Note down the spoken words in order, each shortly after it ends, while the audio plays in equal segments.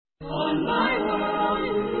on my world.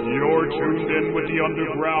 You're tuned in with the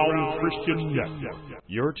Underground Christian Network.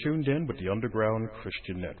 You're tuned in with the Underground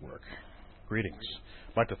Christian Network. Greetings.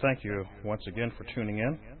 I'd like to thank you once again for tuning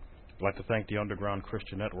in. I'd like to thank the Underground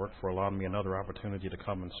Christian Network for allowing me another opportunity to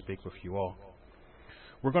come and speak with you all.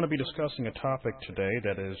 We're going to be discussing a topic today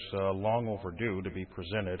that is long overdue to be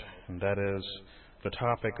presented, and that is the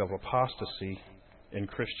topic of apostasy in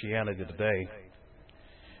Christianity today,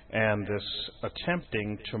 and this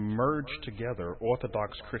attempting to merge together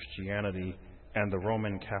Orthodox Christianity and the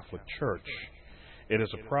Roman Catholic Church. It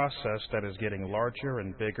is a process that is getting larger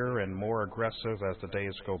and bigger and more aggressive as the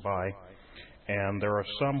days go by, and there are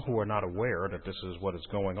some who are not aware that this is what is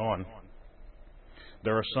going on.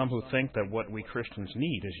 There are some who think that what we Christians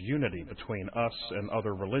need is unity between us and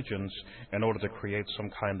other religions in order to create some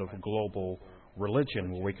kind of global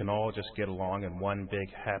religion where we can all just get along in one big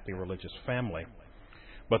happy religious family.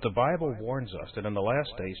 But the Bible warns us that in the last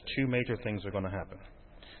days, two major things are going to happen.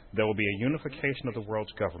 There will be a unification of the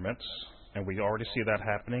world's governments, and we already see that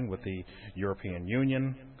happening with the European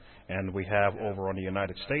Union, and we have over on the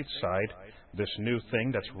United States side this new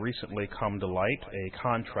thing that's recently come to light, a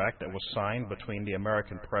contract that was signed between the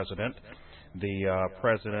American president, the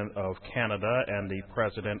president of Canada, and the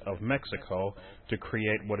president of Mexico to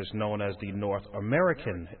create what is known as the North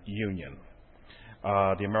American Union.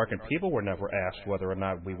 The American people were never asked whether or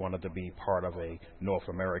not we wanted to be part of a North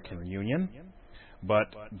American Union,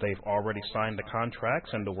 but they've already signed the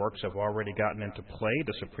contracts and the works have already gotten into play.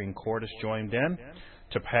 The Supreme Court has joined in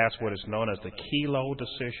to pass what is known as the Kelo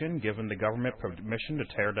decision, giving the government permission to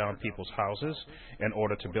tear down people's houses in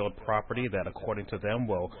order to build property that, according to them,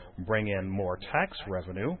 will bring in more tax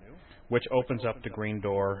revenue, which opens up the green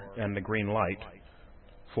door and the green light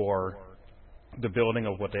for the building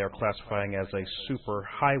of what they are classifying as a super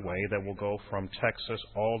highway that will go from Texas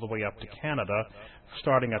all the way up to Canada,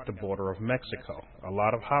 starting at the border of Mexico. A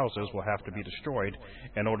lot of houses will have to be destroyed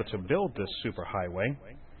in order to build this super highway,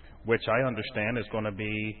 which I understand is going to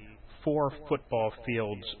be 4 football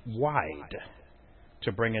fields wide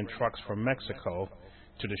to bring in trucks from Mexico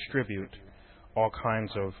to distribute all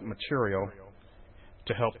kinds of material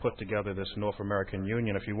to help put together this North American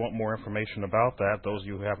Union. If you want more information about that, those of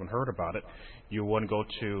you who haven't heard about it, you want to go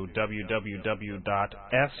to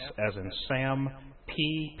www.s as in Sam,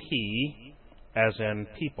 PP as in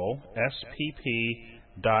people, spp.gov.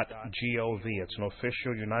 It's an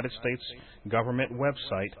official United States government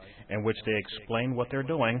website in which they explain what they're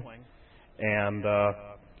doing, and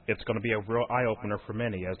it's going to be a real eye-opener for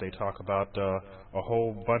many as they talk about a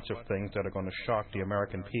whole bunch of things that are going to shock the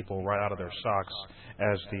American people right out of their socks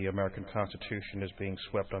as the American Constitution is being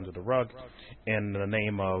swept under the rug in the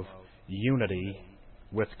name of unity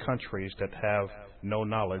with countries that have no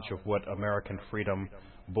knowledge of what American freedom,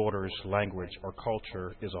 borders, language, or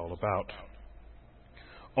culture is all about.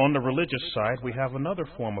 On the religious side, we have another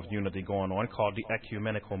form of unity going on called the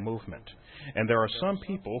ecumenical movement. And there are some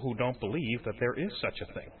people who don't believe that there is such a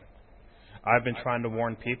thing. I've been trying to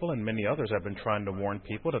warn people, and many others have been trying to warn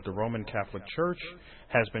people, that the Roman Catholic Church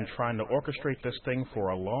has been trying to orchestrate this thing for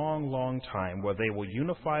a long, long time, where they will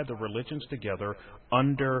unify the religions together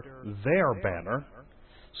under their banner,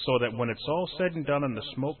 so that when it's all said and done and the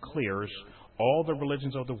smoke clears, all the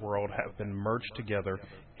religions of the world have been merged together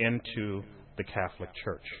into the Catholic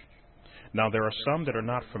Church. Now, there are some that are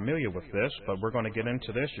not familiar with this, but we're going to get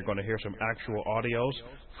into this. You're going to hear some actual audios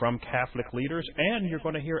from Catholic leaders, and you're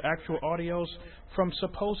going to hear actual audios from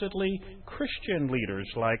supposedly Christian leaders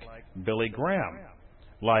like Billy Graham,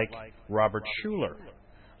 like Robert Schuller,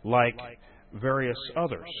 like various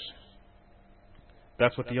others.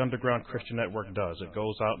 That's what the Underground Christian Network does. It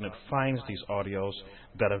goes out and it finds these audios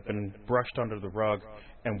that have been brushed under the rug,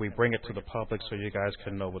 and we bring it to the public so you guys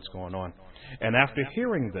can know what's going on. And after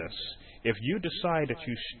hearing this, if you decide that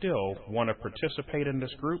you still want to participate in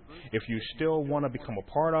this group, if you still want to become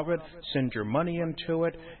a part of it, send your money into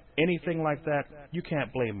it, anything like that, you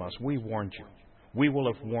can't blame us. We warned you. We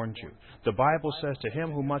will have warned you. The Bible says, to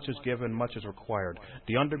him who much is given, much is required.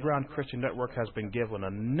 The Underground Christian Network has been given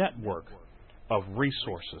a network of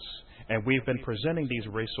resources, and we've been presenting these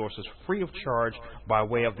resources free of charge by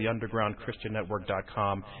way of the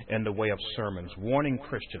undergroundchristiannetwork.com in the way of sermons, warning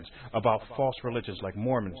Christians about false religions like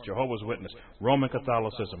Mormons, Jehovah's Witnesses, Roman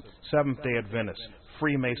Catholicism, Seventh-day Adventists,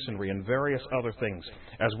 Freemasonry, and various other things,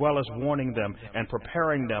 as well as warning them and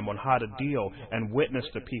preparing them on how to deal and witness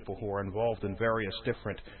to people who are involved in various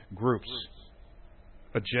different groups,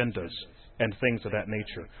 agendas, and things of that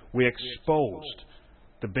nature. We exposed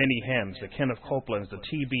the Benny Hinn's, the Kenneth Copelands, the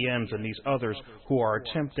TBNs, and these others who are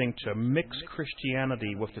attempting to mix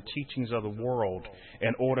Christianity with the teachings of the world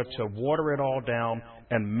in order to water it all down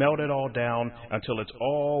and melt it all down until it's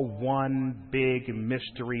all one big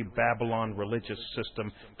mystery Babylon religious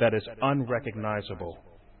system that is unrecognizable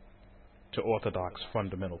to Orthodox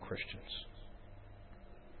fundamental Christians.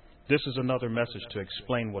 This is another message to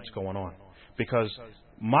explain what's going on, because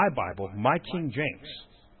my Bible, my King James,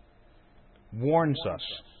 warns us,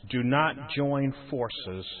 do not join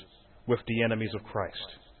forces with the enemies of Christ.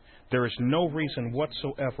 There is no reason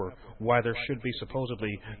whatsoever why there should be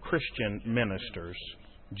supposedly Christian ministers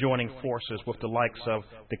joining forces with the likes of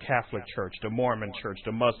the Catholic Church, the Mormon Church,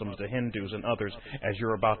 the Muslims, the Hindus, and others, as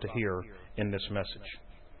you're about to hear in this message.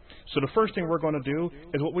 So the first thing we're going to do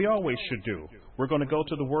is what we always should do. We're going to go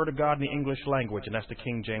to the Word of God in the English language, and that's the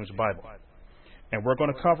King James Bible. And we're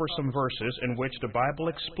going to cover some verses in which the Bible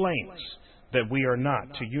explains that we are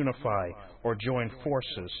not to unify or join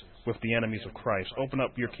forces with the enemies of Christ. Open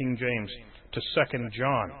up your King James to 2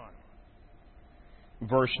 John,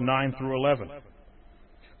 verse 9 through 11.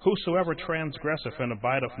 Whosoever transgresseth and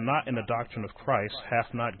abideth not in the doctrine of Christ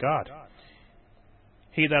hath not God.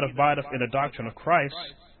 He that abideth in the doctrine of Christ,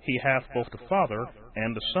 he hath both the Father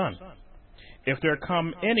and the Son. If there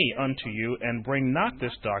come any unto you and bring not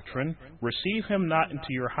this doctrine, receive him not into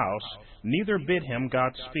your house, neither bid him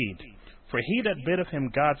Godspeed. For he that biddeth him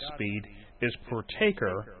Godspeed is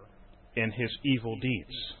partaker in his evil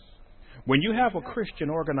deeds. When you have a Christian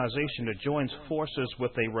organization that joins forces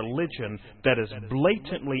with a religion that is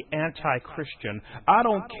blatantly anti-Christian, I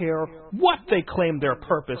don't care what they claim their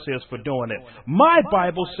purpose is for doing it. My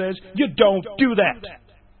Bible says you don't do that.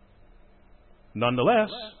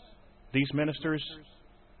 Nonetheless, these ministers,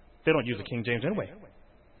 they don't use the King James anyway.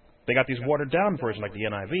 They got these watered-down versions like the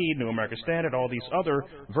NIV, New American Standard, all these other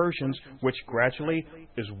versions, which gradually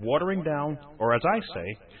is watering down, or as I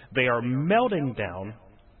say, they are melting down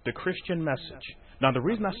the Christian message. Now, the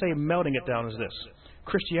reason I say melting it down is this.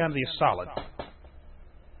 Christianity is solid.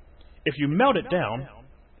 If you melt it down,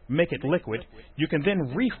 make it liquid, you can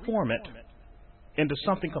then reform it into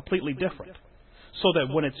something completely different. So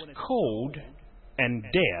that when it's cold and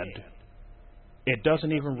dead, it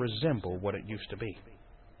doesn't even resemble what it used to be.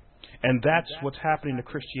 And that's what's happening to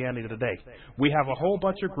Christianity today. We have a whole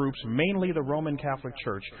bunch of groups, mainly the Roman Catholic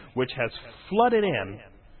Church, which has flooded in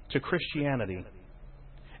to Christianity.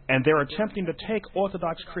 And they're attempting to take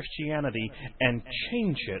Orthodox Christianity and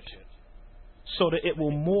change it so that it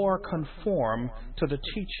will more conform to the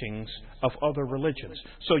teachings of other religions.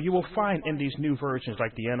 So you will find in these new versions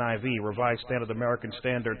like the NIV, Revised Standard American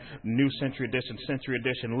Standard, New Century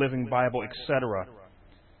Edition, Living Bible, etc.,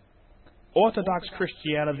 Orthodox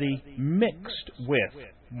Christianity mixed with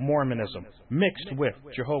Mormonism, mixed with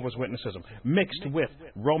Jehovah's Witnessism, mixed with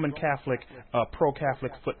Roman Catholic,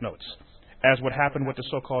 pro-Catholic footnotes, as what happened with the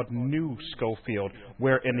so-called New Scofield,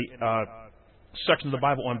 where in the section of the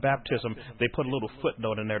Bible on baptism, they put a little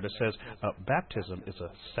footnote in there that says, baptism is a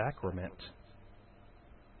sacrament.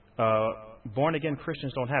 Born-again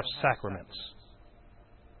Christians don't have sacraments.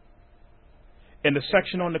 In the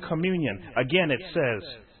section on the communion, again it says,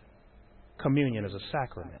 communion is a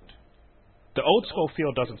sacrament. The old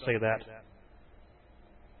Scofield doesn't say that,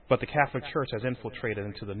 but the Catholic Church has infiltrated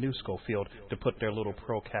into the new Scofield to put their little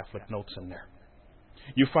pro-Catholic notes in there.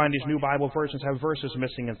 You find these new Bible versions have verses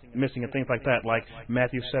missing and things like that, like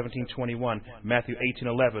Matthew 17:21, Matthew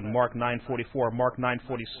 18:11, Mark 9:44, Mark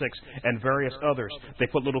 9:46, and various others. They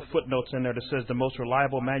put little footnotes in there that says the most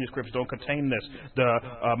reliable manuscripts don't contain this,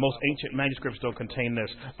 the most ancient manuscripts don't contain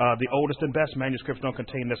this, the oldest and best manuscripts don't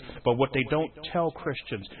contain this. But what they don't tell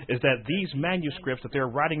Christians is that these manuscripts that they're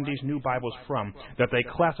writing these new Bibles from, that they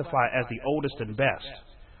classify as the oldest and best,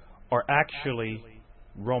 are actually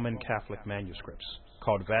Roman Catholic manuscripts,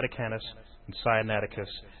 called Vaticanus and Sinaiticus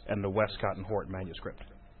and the Westcott and Hort manuscript.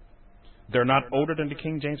 They're not older than the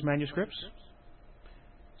King James manuscripts.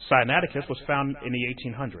 Sinaiticus was found in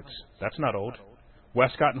the 1800s. That's not old.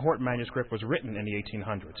 Westcott and Hort manuscript was written in the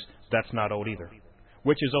 1800s. That's not old either.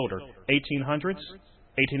 Which is older, 1800s,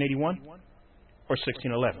 1881, or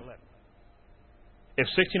 1611? If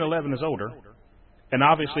 1611 is older, and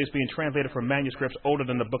obviously it's being translated from manuscripts older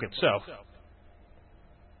than the book itself,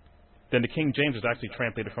 then the King James is actually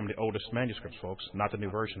translated from the oldest manuscripts, folks, not the new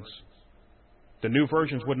versions. The new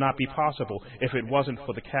versions would not be possible if it wasn't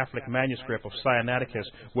for the Catholic manuscript of Sinaiticus,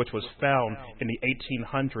 which was found in the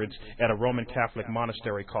 1800s at a Roman Catholic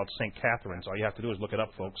monastery called St. Catherine's. All you have to do is look it up,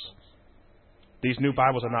 folks. These new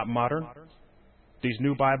Bibles are not modern. These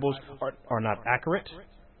new Bibles are not accurate.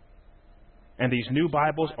 And these new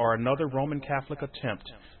Bibles are another Roman Catholic attempt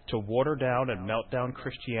to water down and melt down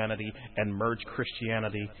Christianity and merge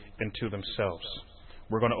Christianity into themselves.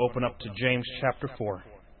 We're going to open up to James chapter 4.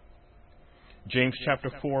 James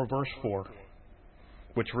chapter 4, verse 4,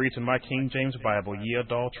 which reads in my King James Bible, Ye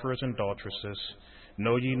adulterers and adulteresses,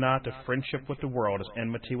 know ye not that friendship with the world is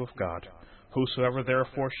enmity with God? Whosoever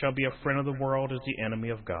therefore shall be a friend of the world is the enemy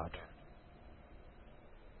of God.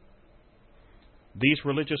 These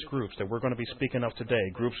religious groups that we're going to be speaking of today,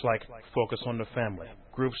 groups like Focus on the Family,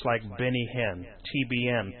 groups like Benny Hinn,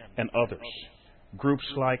 TBN, and others, groups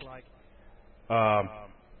like, the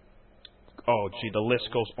list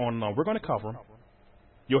goes on and on. We're going to cover them.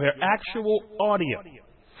 You'll hear actual audio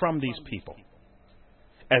from these people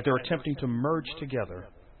as they're attempting to merge together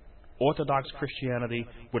Orthodox Christianity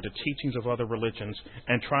with the teachings of other religions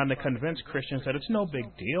and trying to convince Christians that it's no big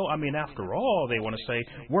deal. I mean, after all, they want to say,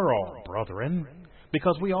 we're all brethren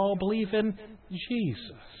because we all believe in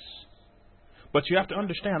Jesus. But you have to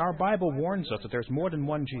understand, our Bible warns us that there's more than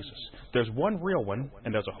one Jesus. There's one real one,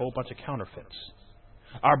 and there's a whole bunch of counterfeits.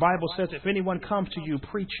 Our Bible says if anyone comes to you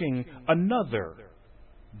preaching another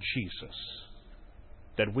Jesus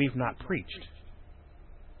that we've not preached,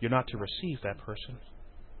 you're not to receive that person.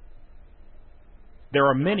 There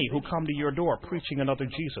are many who come to your door preaching another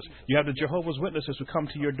Jesus. You have the Jehovah's Witnesses who come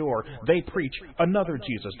to your door. They preach another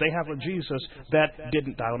Jesus. They have a Jesus that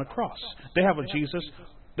didn't die on a cross. They have a Jesus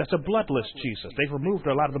that's a bloodless Jesus. They've removed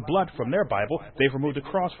a lot of the blood from their Bible. They've removed the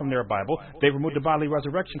cross from their Bible. They've removed the bodily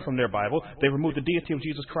resurrection from their Bible. They've removed the deity of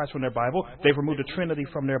Jesus Christ from their Bible. They've removed the Trinity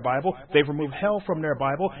from their Bible. They've removed hell from their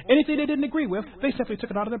Bible. Anything they didn't agree with, they simply took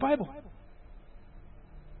it out of their Bible.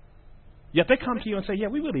 Yet they come to you and say, yeah,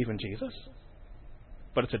 we believe in Jesus.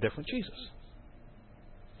 But it's a different Jesus.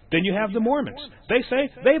 Then you have the Mormons. They say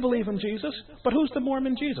they believe in Jesus, but who's the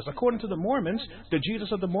Mormon Jesus? According to the Mormons, the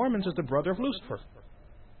Jesus of the Mormons is the brother of Lucifer.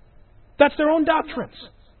 That's their own doctrines.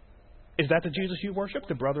 Is that the Jesus you worship,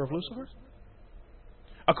 the brother of Lucifer?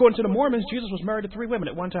 According to the Mormons, Jesus was married to 3 women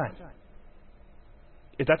at one time.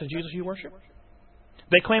 Is that the Jesus you worship?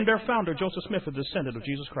 They claim their founder, Joseph Smith, is a descendant of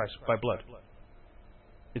Jesus Christ by blood.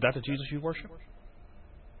 Is that the Jesus you worship?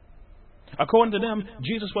 According to them,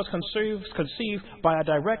 Jesus was conceived by a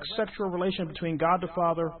direct sexual relation between God the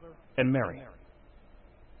Father and Mary.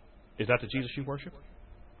 Is that the Jesus you worship?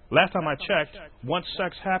 Last time I checked, once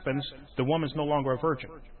sex happens, the woman's no longer a virgin.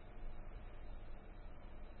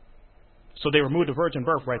 So they removed the virgin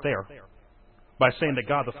birth right there by saying that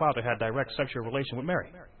God the Father had direct sexual relation with Mary.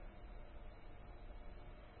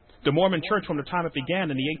 The Mormon Church, from the time it began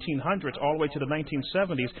in the 1800s all the way to the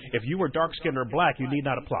 1970s, if you were dark-skinned or black, you need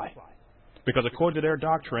not apply. Because according to their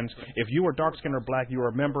doctrines, if you were dark-skinned or black, you were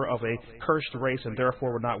a member of a cursed race and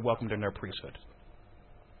therefore were not welcomed in their priesthood.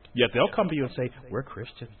 Yet they'll come to you and say, we're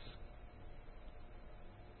Christians.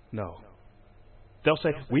 No. They'll say,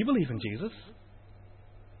 we believe in Jesus,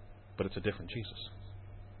 but it's a different Jesus.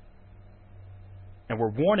 And we're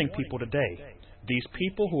warning people today, these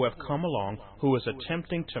people who have come along, who is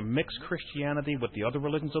attempting to mix Christianity with the other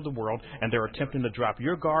religions of the world, and they're attempting to drop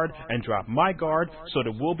your guard and drop my guard so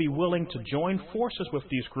that we'll be willing to join forces with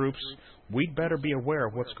these groups, we'd better be aware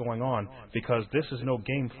of what's going on, because this is no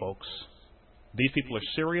game, folks. These people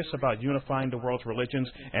are serious about unifying the world's religions,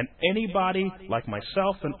 and anybody like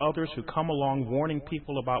myself and others who come along warning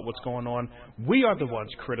people about what's going on, we are the ones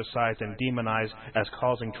criticized and demonized as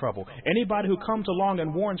causing trouble. Anybody who comes along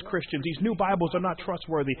and warns Christians, these new Bibles are not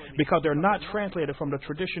trustworthy because they're not translated from the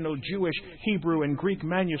traditional Jewish, Hebrew, and Greek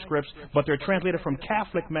manuscripts, but they're translated from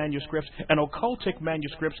Catholic manuscripts and occultic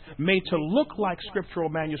manuscripts made to look like scriptural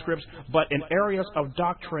manuscripts, but in areas of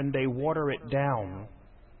doctrine they water it down.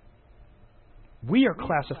 We are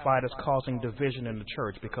classified as causing division in the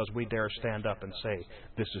church because we dare stand up and say,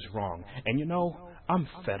 this is wrong. And you know, I'm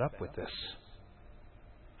fed up with this.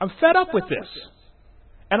 I'm fed up with this.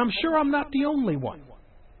 And I'm sure I'm not the only one.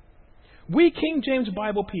 We King James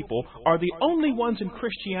Bible people are the only ones in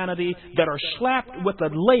Christianity that are slapped with a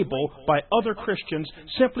label by other Christians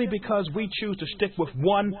simply because we choose to stick with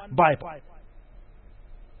one Bible.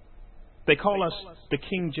 They call us the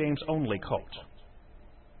King James only cult.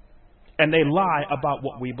 And they lie about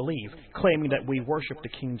what we believe, claiming that we worship the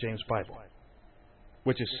King James Bible,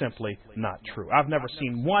 which is simply not true. I've never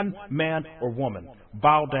seen one man or woman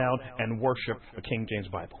bow down and worship the King James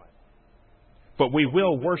Bible. But we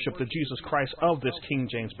will worship the Jesus Christ of this King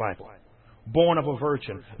James Bible. Born of a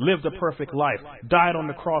virgin, lived a perfect life, died on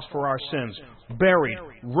the cross for our sins, buried,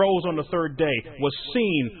 rose on the 3rd day, was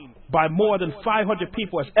seen by more than 500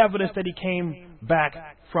 people as evidence that he came back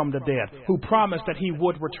from the dead, who promised that he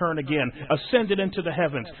would return again, ascended into the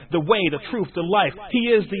heavens, the way, the truth, the life. He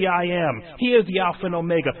is the I am. He is the Alpha and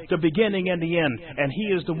Omega, the beginning and the end, and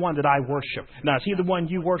he is the one that I worship. Now, is he the one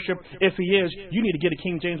you worship? If he is, you need to get a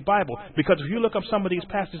King James Bible, because if you look up some of these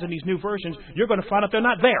passages in these new versions, you're going to find out they're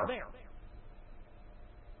not there.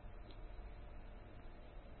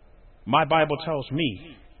 My Bible tells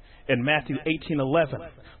me in Matthew 18:11,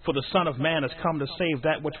 for the Son of Man has come to save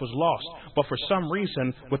that which was lost. But for some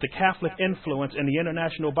reason, with the Catholic influence in the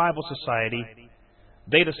International Bible Society,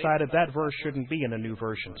 they decided that verse shouldn't be in the new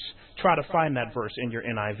versions. Try to find that verse in your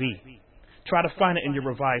NIV. Try to find it in your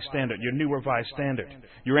Revised Standard, your New Revised Standard,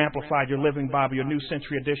 your Amplified, your Living Bible, your New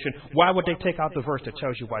Century Edition. Why would they take out the verse that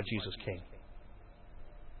tells you why Jesus came?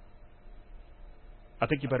 I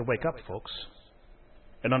think you better wake up, folks,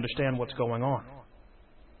 and understand what's going on.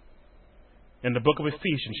 In the book of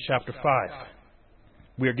Ephesians, chapter 5,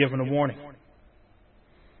 we are given a warning.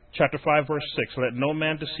 Chapter 5, verse 6, let no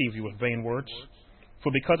man deceive you with vain words,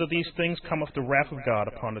 for because of these things cometh the wrath of God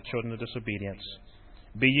upon the children of disobedience.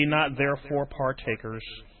 Be ye not therefore partakers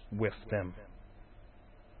with them.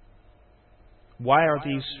 Why are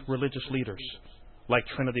these religious leaders, like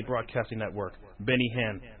Trinity Broadcasting Network, Benny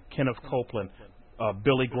Hinn, Kenneth Copeland,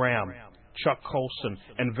 Billy Graham, Chuck Colson,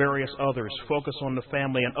 and various others focus on the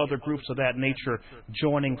family and other groups of that nature,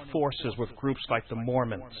 joining forces with groups like the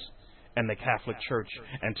Mormons and the Catholic Church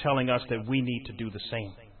and telling us that we need to do the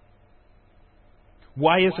same?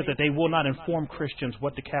 Why is it that they will not inform Christians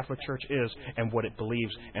what the Catholic Church is and what it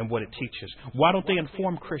believes and what it teaches? Why don't they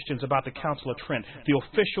inform Christians about the Council of Trent, the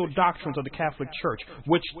official doctrines of the Catholic Church,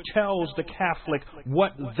 which tells the Catholic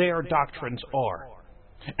what their doctrines are?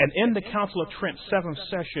 And in the Council of Trent, 7th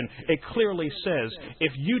session, it clearly says,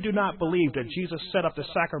 if you do not believe that Jesus set up the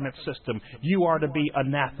sacrament system, you are to be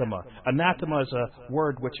anathema. Anathema is a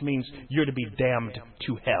word which means you're to be damned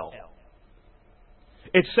to hell.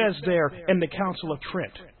 It says there in the Council of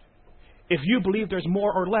Trent, if you believe there's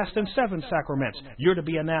more or less than 7 sacraments, you're to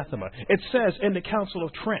be anathema. It says in the Council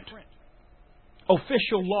of Trent,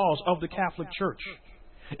 official laws of the Catholic Church,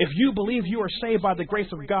 if you believe you are saved by the grace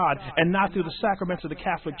of God and not through the sacraments of the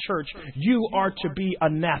Catholic Church, you are to be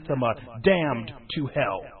anathema, damned to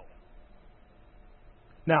hell.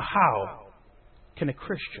 Now, how can a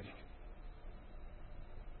Christian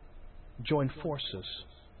join forces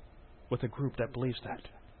with a group that believes that?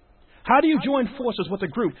 How do you join forces with a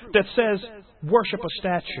group that says, worship a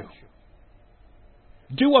statue?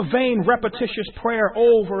 Do a vain, repetitious prayer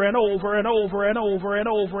over and over and over and over and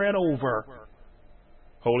over and over.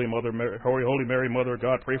 Holy Mary, Mother of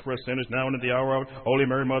God, pray for us sinners now and at the hour of Holy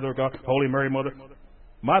Mary, Mother of God, Holy Mary, Mother.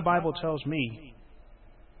 My Bible tells me,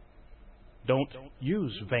 don't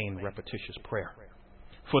use vain, repetitious prayer.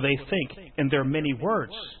 For they think in their many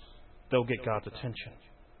words they'll get God's attention.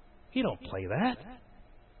 He don't play that.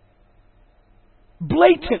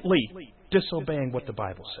 Blatantly disobeying what the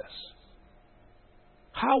Bible says.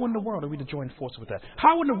 How in the world are we to join forces with that?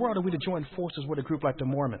 How in the world are we to join forces with a group like the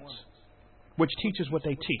Mormons, which teaches what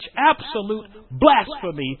they teach? Absolute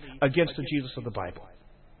blasphemy against the Jesus of the Bible.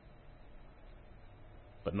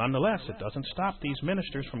 But nonetheless, it doesn't stop these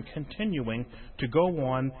ministers from continuing to go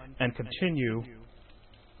on and continue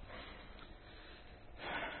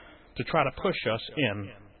to try to push us in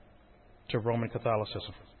to Roman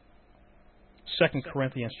Catholicism. 2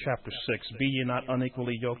 Corinthians chapter 6, be ye not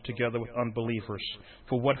unequally yoked together with unbelievers.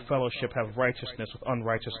 For what fellowship have righteousness with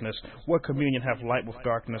unrighteousness? What communion have light with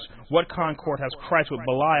darkness? What concord has Christ with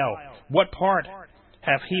Belial? What part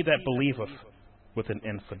hath he that believeth with an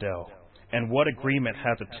infidel? And what agreement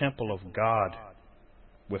hath the temple of God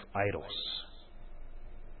with idols?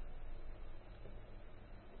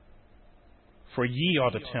 For ye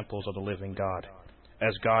are the temples of the living God.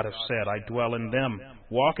 As God hath said, I dwell in them,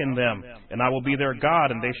 walk in them, and I will be their God,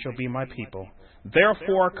 and they shall be my people.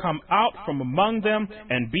 Therefore come out from among them,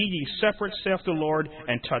 and be ye separate, saith the Lord,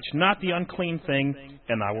 and touch not the unclean thing,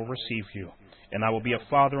 and I will receive you. And I will be a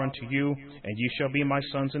father unto you, and ye shall be my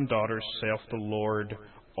sons and daughters, saith the Lord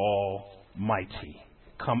Almighty.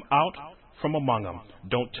 Come out from among them.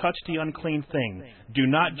 Don't touch the unclean thing. Do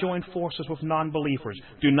not join forces with non-believers.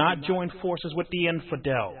 Do not join forces with the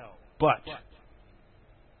infidel. But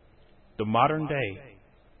the modern day,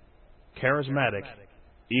 charismatic,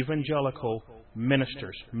 evangelical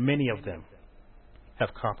ministers, many of them, have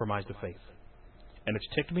compromised the faith. And it's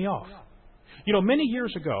ticked me off. You know, many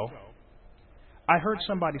years ago, I heard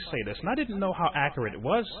somebody say this, and I didn't know how accurate it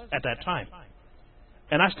was at that time.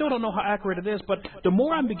 And I still don't know how accurate it is, but the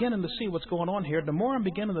more I'm beginning to see what's going on here, the more I'm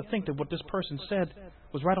beginning to think that what this person said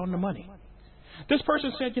was right on the money. This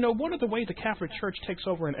person said, one of the ways the Catholic Church takes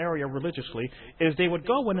over an area religiously is they would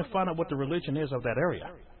go in and find out what the religion is of that area.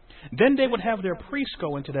 Then they would have their priests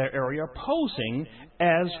go into that area posing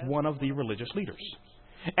as one of the religious leaders.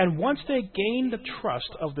 And once they gain the trust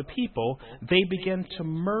of the people, they begin to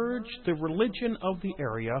merge the religion of the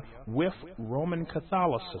area with Roman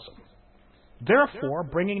Catholicism, therefore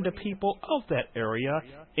bringing the people of that area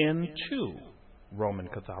into Roman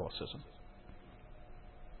Catholicism.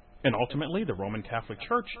 And ultimately, the Roman Catholic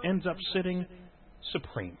Church ends up sitting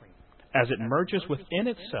supreme as it merges within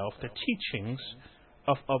itself the teachings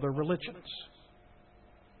of other religions.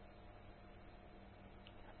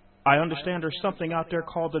 I understand there's something out there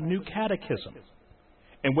called the New Catechism,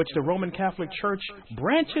 in which the Roman Catholic Church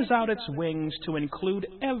branches out its wings to include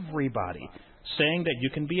everybody, saying that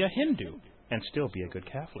you can be a Hindu and still be a good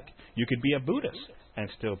Catholic. You could be a Buddhist and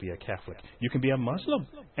still be a Catholic. You can be a Muslim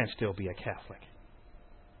and still be a Catholic.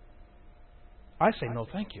 I say no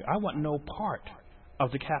thank you. I want no part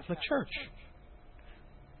of the Catholic Church.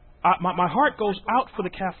 My heart goes out for the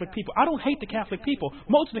Catholic people. I don't hate the Catholic people.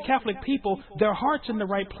 Most of the Catholic people, their heart's in the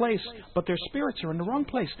right place, but their spirits are in the wrong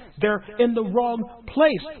place. They're in the wrong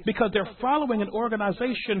place because they're following an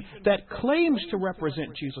organization that claims to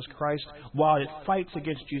represent Jesus Christ while it fights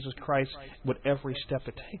against Jesus Christ with every step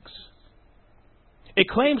it takes. It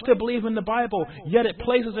claims to believe in the Bible, yet it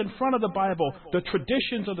places in front of the Bible the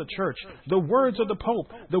traditions of the church, the words of the Pope,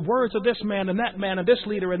 the words of this man and this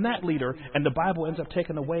leader and that leader, and the Bible ends up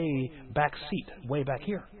taking a way back seat, way back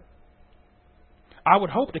here. I would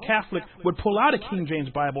hope the Catholic would pull out a King James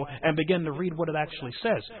Bible and begin to read what it actually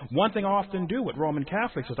says. One thing I often do with Roman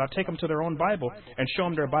Catholics is I take them to their own Bible and show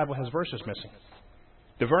them their Bible has verses missing.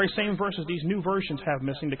 The very same verses these new versions have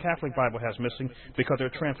missing, the Catholic Bible has missing because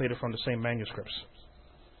they're translated from the same manuscripts.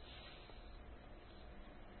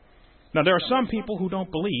 Now, there are some people who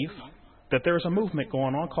don't believe that there is a movement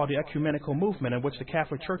going on called the ecumenical movement in which the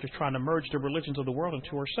Catholic Church is trying to merge the religions of the world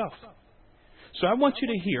into herself. So I want you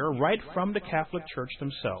to hear right from the Catholic Church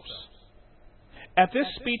themselves. At this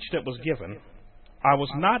speech that was given, I was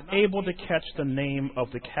not able to catch the name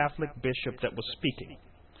of the Catholic bishop that was speaking.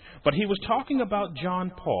 But he was talking about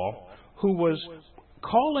John Paul, who was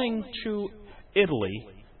calling to Italy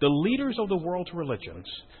the leaders of the world's religions,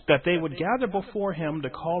 that they would gather before him to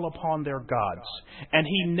call upon their gods. And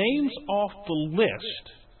he names off the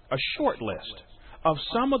list, a short list, of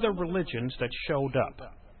some of the religions that showed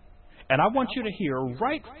up. And I want you to hear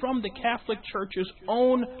right from the Catholic Church's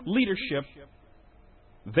own leadership,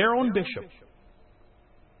 their own bishop,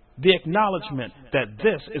 the acknowledgement that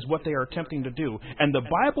this is what they are attempting to do. And the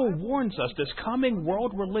Bible warns us this coming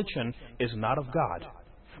world religion is not of God.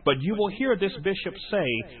 But you will hear this bishop say,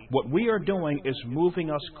 what we are doing is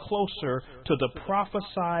moving us closer to the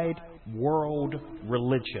prophesied world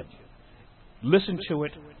religion. Listen to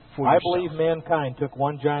it for yourself. I believe mankind took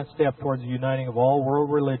one giant step towards the uniting of all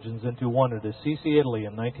world religions into one at Assisi, Italy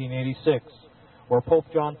in 1986, where Pope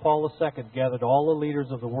John Paul II gathered all the leaders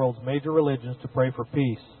of the world's major religions to pray for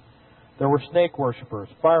peace. There were snake worshippers,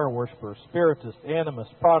 fire worshippers, spiritists,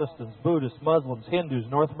 animists, Protestants, Buddhists, Muslims, Hindus,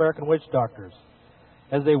 North American witch doctors.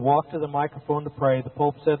 As they walked to the microphone to pray, the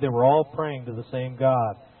Pope said they were all praying to the same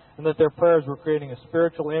God, and that their prayers were creating a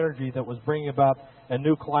spiritual energy that was bringing about a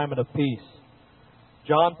new climate of peace.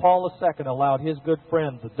 John Paul II allowed his good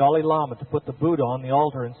friend, the Dalai Lama, to put the Buddha on the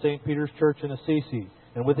altar in St. Peter's Church in Assisi,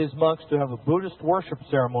 and with his monks to have a Buddhist worship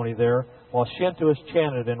ceremony there, while Shintoists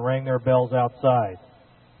chanted and rang their bells outside.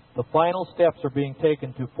 The final steps are being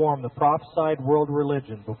taken to form the prophesied world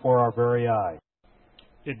religion before our very eyes.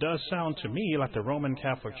 It does sound to me like the Roman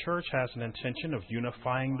Catholic Church has an intention of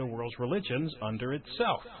unifying the world's religions under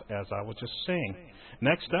itself, as I was just saying.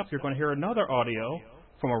 Next up, you're going to hear another audio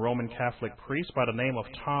from a Roman Catholic priest by the name of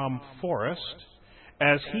Tom Forrest,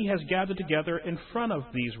 as he has gathered together in front of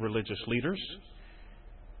these religious leaders.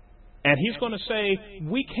 And he's going to say,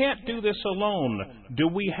 we can't do this alone. Do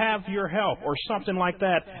we have your help? Or something like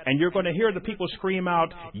that. And you're going to hear the people scream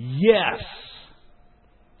out, yes!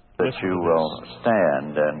 That you will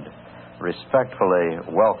stand and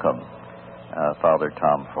respectfully welcome Father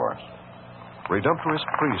Tom Forrest. Redemptorist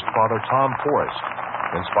priest Father Tom Forrest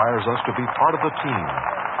inspires us to be part of the team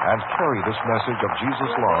and carry this message of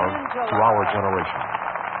Jesus' love to our generation.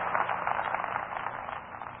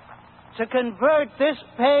 To convert this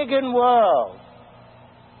pagan world,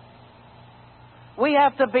 we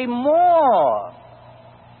have to be more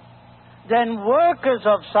than workers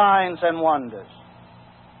of signs and wonders.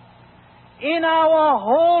 In our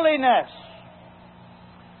holiness,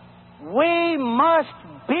 we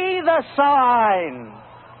must be the sign.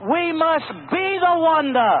 We must be the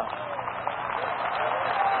wonder.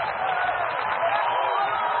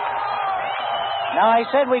 Now, I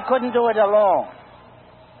said we couldn't do it alone.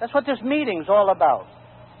 That's what this meeting's all about.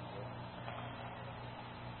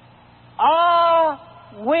 Are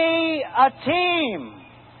we a team?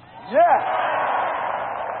 Yeah.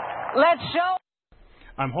 Let's show.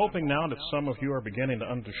 I'm hoping now that some of you are beginning to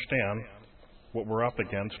understand what we're up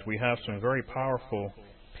against. We have some very powerful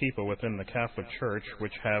people within the Catholic Church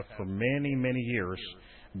which have for many, many years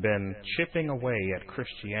been chipping away at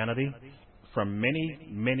Christianity from many,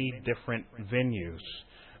 many different venues,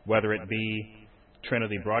 whether it be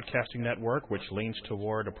Trinity Broadcasting Network, which leans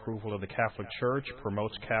toward approval of the Catholic Church,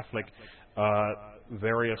 promotes Catholic,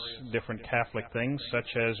 various different Catholic things,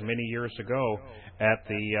 such as many years ago at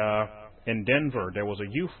in Denver, there was a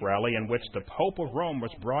youth rally in which the Pope of Rome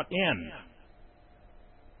was brought in.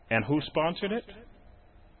 And who sponsored it?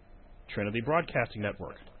 Trinity Broadcasting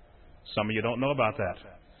Network. Some of you don't know about that,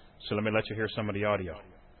 so let me let you hear some of the audio.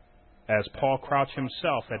 As Paul Crouch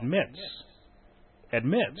himself admits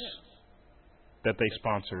that they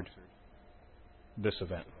sponsored this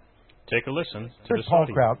event. Take a listen to this Paul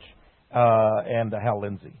audio. Crouch and Hal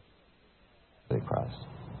Lindsey. Christ.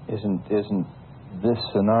 Isn't this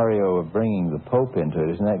scenario of bringing the Pope into it,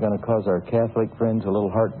 isn't that going to cause our Catholic friends a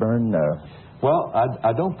little heartburn? Well,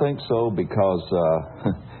 I don't think so, because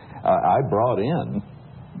I brought in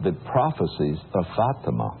the prophecies of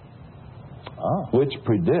Fatima, which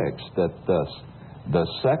predicts that the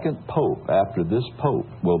second Pope after this Pope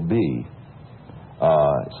will be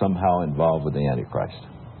somehow involved with the Antichrist.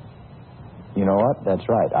 You know what? That's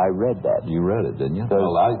right. I read that. You read it, didn't you?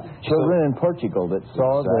 Children in Portugal that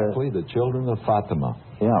saw the children of Fatima.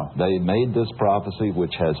 Yeah. They made this prophecy,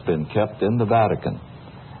 which has been kept in the Vatican,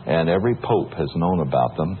 and every Pope has known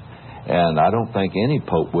about them. And I don't think any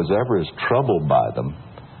Pope was ever as troubled by them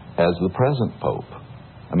as the present Pope.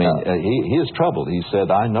 I mean, he is troubled. He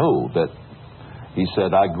said, I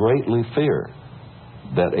greatly fear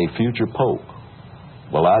that a future Pope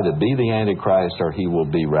will either be the Antichrist or he will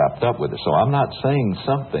be wrapped up with it. So I'm not saying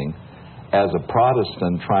something as a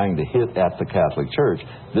Protestant trying to hit at the Catholic Church.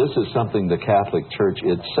 This is something the Catholic Church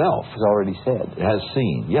itself has already said. Has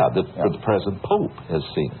seen. The present Pope has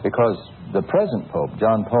seen. Because the present Pope,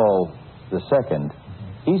 John Paul II,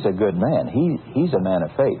 he's a good man. He's a man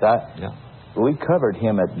of faith. We covered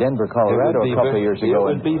him at Denver, Colorado a couple of years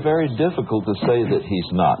ago. It would be very difficult to say that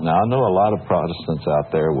he's not. Now, I know a lot of Protestants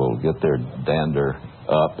out there will get their dander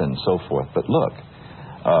up and so forth. But look,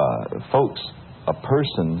 folks, a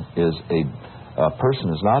person is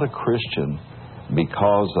not a Christian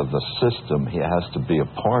because of the system he has to be a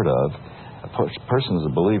part of. A person is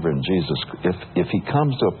a believer in Jesus. If he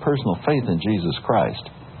comes to a personal faith in Jesus Christ,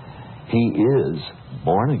 he is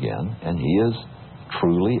born again and he is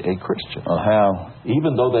truly a Christian.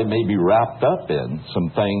 Even though they may be wrapped up in some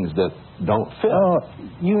things that don't fit.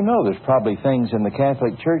 There's probably things in the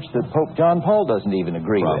Catholic Church that Pope John Paul doesn't even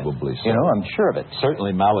agree with. Probably so. I'm sure of it.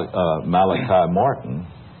 Certainly Malachi Martin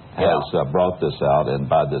has brought this out, and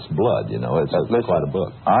by this blood, it's quite a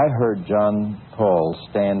book. I heard John Paul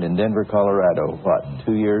stand in Denver, Colorado,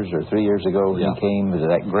 2 years or 3 years ago. He came to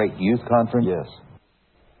that great youth conference. Yes.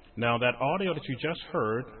 Now, that audio that you just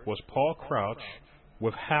heard was Paul Crouch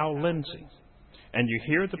with Hal Lindsey. And you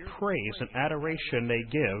hear the praise and adoration they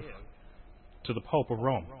give to the Pope of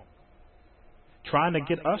Rome, trying to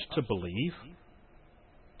get us to believe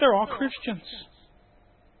they're all Christians.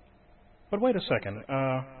 But wait a second.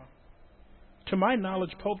 To my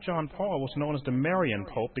knowledge, Pope John Paul was known as the Marian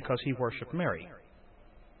Pope because he worshipped Mary.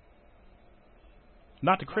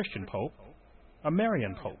 Not the Christian Pope, a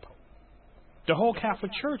Marian Pope. The whole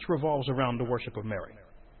Catholic Church revolves around the worship of Mary.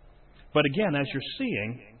 But again, as you're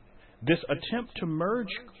seeing, this attempt to merge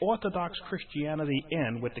Orthodox Christianity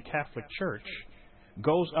in with the Catholic Church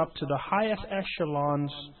goes up to the highest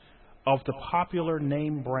echelons of the popular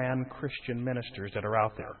name brand Christian ministers that are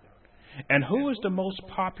out there. And who is the most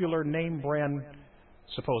popular name brand,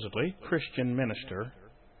 supposedly, Christian minister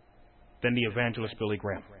than the evangelist Billy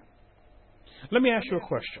Graham? Let me ask you a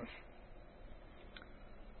question.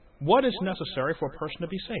 What is necessary for a person to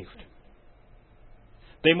be saved?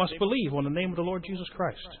 They must believe on the name of the Lord Jesus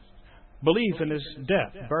Christ. Believe in his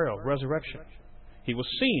death, burial, resurrection. He was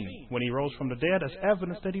seen when he rose from the dead as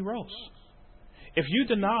evidence that he rose. If you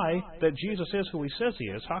deny that Jesus is who he says he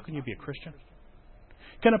is, how can you be a Christian?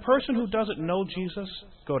 Can a person who doesn't know Jesus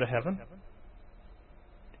go to heaven?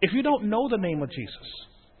 If you don't know the name of Jesus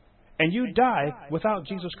and you die without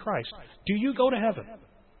Jesus Christ, do you go to heaven?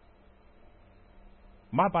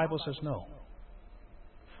 My Bible says no.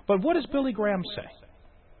 But what does Billy Graham say?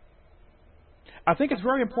 I think it's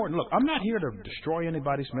very important. Look, I'm not here to destroy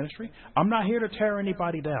anybody's ministry. I'm not here to tear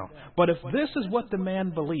anybody down. But if this is what the man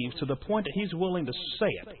believes to the point that he's willing to say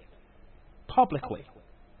it publicly,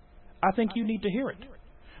 I think you need to hear it.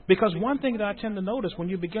 Because one thing that I tend to notice when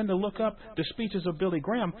you begin to look up the speeches of Billy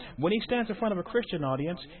Graham, when he stands in front of a Christian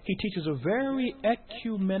audience, he teaches a very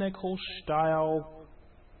ecumenical style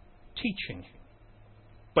teaching,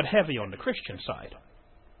 but heavy on the Christian side.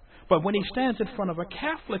 But when he stands in front of a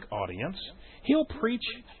Catholic audience, he'll preach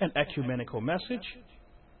an ecumenical message,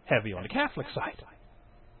 heavy on the Catholic side.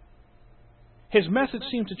 His message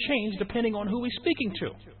seems to change depending on who he's speaking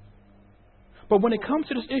to. But when it comes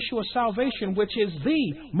to this issue of salvation, which is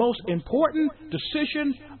the most important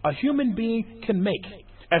decision a human being can make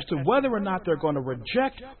as to whether or not they're going to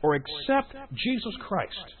reject or accept Jesus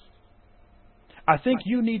Christ, I think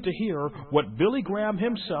you need to hear what Billy Graham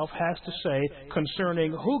himself has to say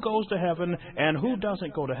concerning who goes to heaven and who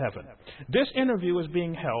doesn't go to heaven. This interview is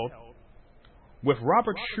being held with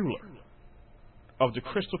Robert Schuller of the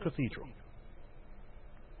Crystal Cathedral.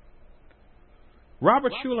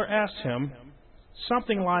 Robert Schuller asked him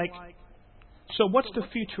something like, so what's the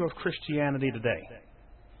future of Christianity today?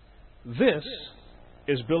 This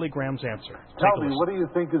is Billy Graham's answer. Tell me, what do you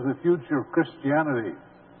think is the future of Christianity?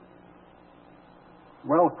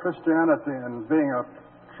 Well, Christianity and being a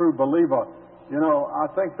true believer, I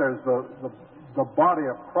think there's the body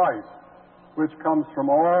of Christ, which comes from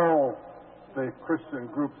all the Christian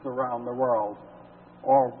groups around the world,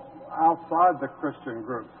 or outside the Christian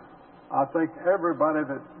groups. I think everybody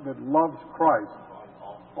that loves Christ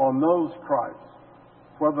or knows Christ,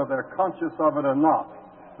 whether they're conscious of it or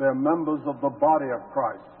not, they're members of the body of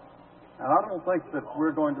Christ. And I don't think that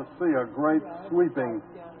we're going to see a great sweeping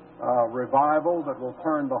revival that will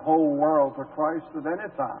turn the whole world to Christ at any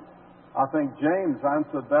time. I think James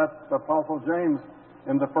answered that, the Apostle James,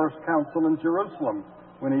 in the first council in Jerusalem,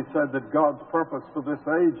 when he said that God's purpose for this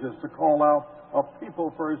age is to call out a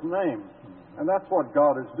people for His name. And that's what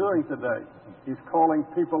God is doing today. He's calling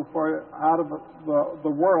people out of the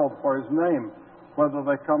world for His name, whether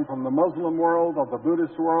they come from the Muslim world or the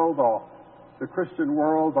Buddhist world or the Christian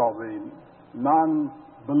world or the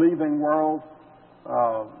non-believing world.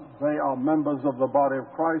 They are members of the body of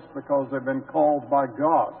Christ because they've been called by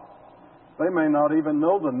God. They may not even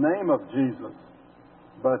know the name of Jesus,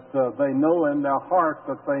 but they know in their heart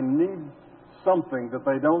that they need something that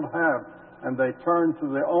they don't have, and they turn to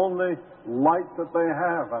the only light that they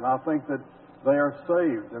have. And I think that they are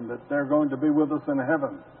saved and that they're going to be with us in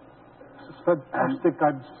heaven. This is fantastic.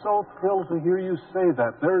 I'm so thrilled to hear you say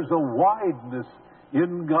that. There's a wideness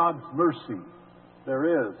in God's mercy.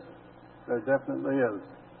 There is. There definitely is.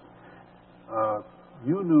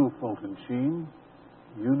 You knew Fulton Sheen.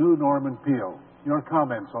 You knew Norman Peale. Your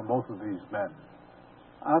comments on both of these men?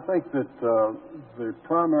 I think that the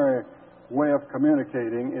primary way of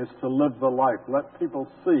communicating is to live the life. Let people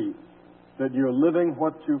see that you're living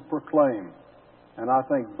what you proclaim. And I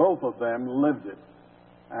think both of them lived it.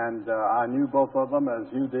 And I knew both of them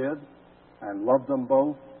as you did and loved them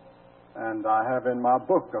both. And I have in my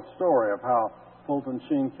book a story of how Fulton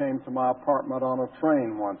Sheen came to my apartment on a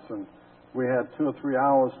train once, and we had 2 or 3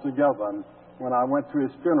 hours together. And when I went to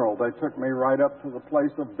his funeral, they took me right up to the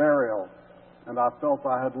place of burial, and I felt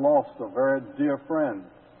I had lost a very dear friend.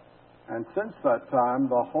 And since that time,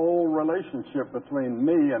 the whole relationship between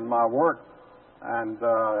me and my work and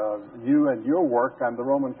you and your work and the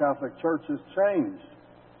Roman Catholic Church has changed.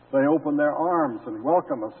 They open their arms and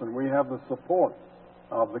welcome us, and we have the support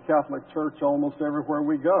of the Catholic Church almost everywhere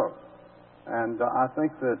we go. And I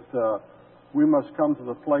think that we must come to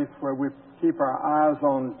the place where we keep our eyes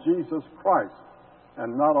on Jesus Christ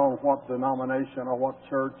and not on what denomination or what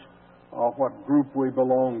church or what group we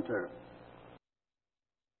belong to.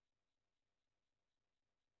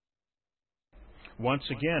 Once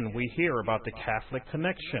again, we hear about the Catholic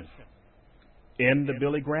connection in the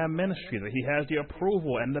Billy Graham ministry, that he has the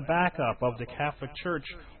approval and the backup of the Catholic Church.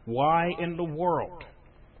 Why in the world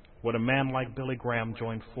would a man like Billy Graham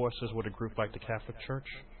join forces with a group like the Catholic Church?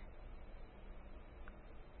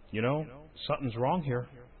 Something's wrong here.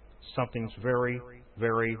 Something's very,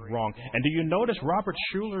 very wrong. And do you notice Robert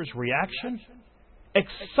Schuller's reaction?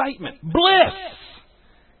 Excitement, bliss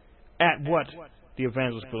at what the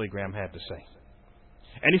evangelist Billy Graham had to say.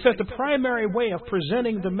 And he says the primary way of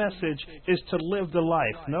presenting the message is to live the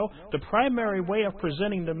life. No, the primary way of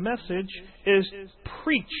presenting the message is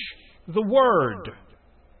preach the Word.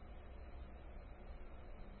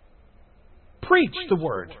 Preach the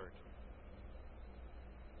Word.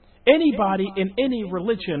 Anybody in any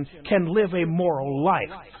religion can live a moral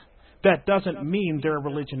life. That doesn't mean their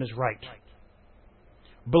religion is right.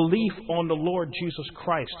 belief on the Lord Jesus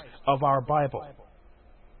Christ of our Bible,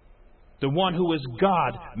 the one who is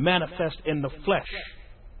God manifest in the flesh.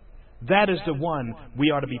 That is the one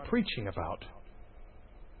we are to be preaching about.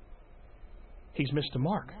 He's missed the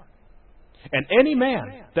mark. And any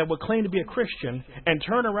man that would claim to be a Christian and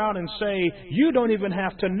turn around and say, you don't even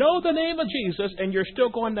have to know the name of Jesus and you're still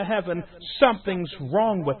going to heaven, something's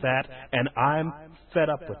wrong with that, and I'm fed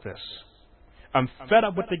up with this. I'm fed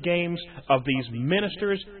up with the games of these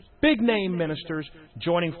ministers, big-name ministers,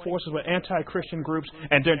 joining forces with anti-Christian groups,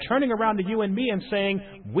 and they're turning around to you and me and saying,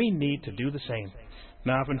 we need to do the same.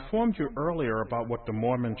 Now, I've informed you earlier about what the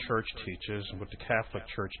Mormon Church teaches and what the Catholic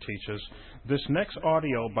Church teaches. This next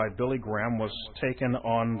audio by Billy Graham was taken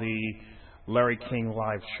on the Larry King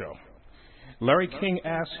live show. Larry King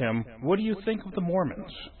asked him, what do you think of the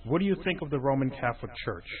Mormons? What do you think of the Roman Catholic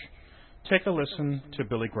Church? Take a listen to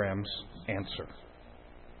Billy Graham's answer.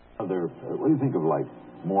 What do you think of, like,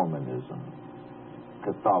 Mormonism,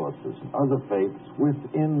 Catholicism, other faiths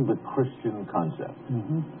within the Christian concept?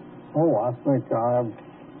 Mm-hmm. Oh, I think I have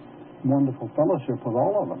wonderful fellowship with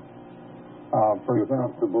all of them. You're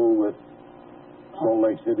comfortable with Salt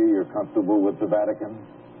Lake City? You're comfortable with the Vatican?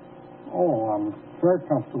 Oh, I'm very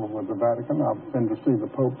comfortable with the Vatican. I've been to see the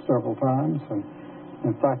Pope several times, and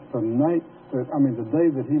in fact, the day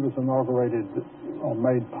that he was inaugurated or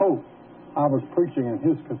made Pope, I was preaching in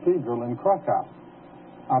his cathedral in Krakow.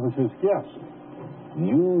 I was his guest.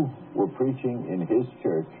 You were preaching in his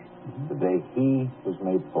church the day he was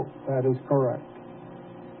made Pope. That is correct.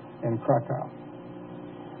 In Krakow.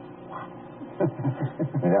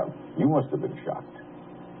 Yeah, you must have been shocked.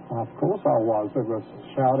 Of course I was. There was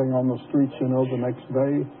shouting on the streets, the next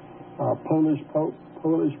day, Polish Pope,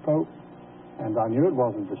 Polish Pope. And I knew it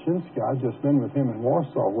wasn't Wyszynski. I'd just been with him in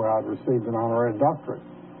Warsaw, where I'd received an honorary doctorate.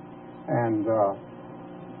 And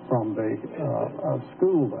from the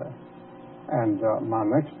school there. And my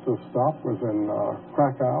next stop was in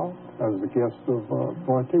Krakow as the guest of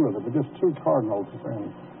Wojtyła. There were just two cardinals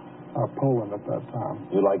in Poland at that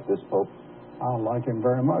time. You like this Pope? I like him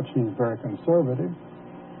very much. He's very conservative.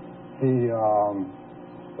 He...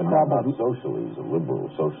 but not socially. He's a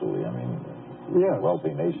liberal socially. I mean, yes.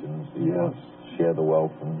 Wealthy nations. He yes. wants to share the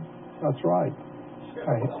wealth. And... That's right.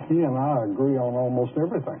 He and I agree on almost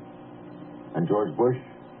everything. And George Bush?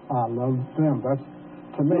 I love them. That's...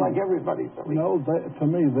 To me, like everybody. No, to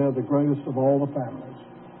me, they're the greatest of all the families.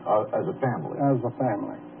 As a family? As a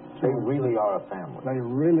family. They really are a family. They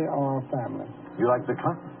really are a family. You like the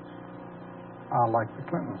Clintons? I like the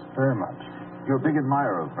Clintons very much. You're a big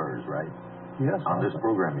admirer of hers, right? Yes. On this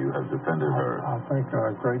program, you have defended her. I think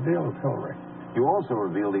a great deal of Hillary. You also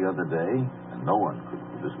revealed the other day, and no one could,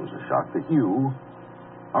 this was a shock, that you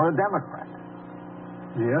are a Democrat.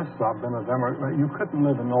 Yes, I've been a Democrat. You couldn't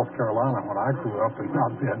live in North Carolina when I grew up and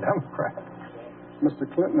not be a Democrat. Mr.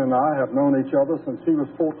 Clinton and I have known each other since he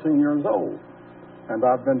was 14 years old. And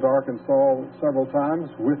I've been to Arkansas several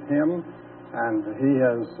times with him, and he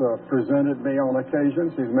has presented me on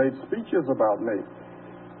occasions. He's made speeches about me.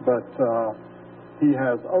 But he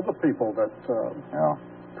has other people that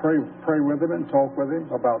pray with him and talk with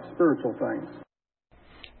him about spiritual things.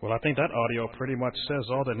 Well, I think that audio pretty much says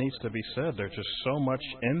all that needs to be said. There's just so much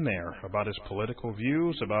in there about his political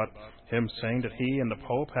views, about him saying that he and the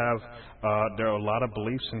Pope have, there are a lot of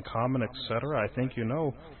beliefs in common, etc. I think you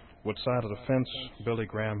know what side of the fence Billy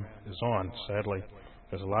Graham is on, sadly.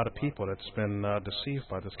 There's a lot of people that's been deceived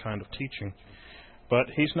by this kind of teaching. But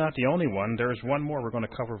he's not the only one. There's one more we're going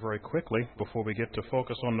to cover very quickly before we get to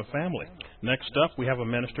focus on the family. Next up, we have a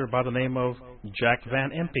minister by the name of Jack Van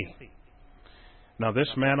Impe. Now, this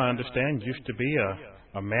man, I understand, used to be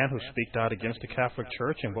a man who speaked out against the Catholic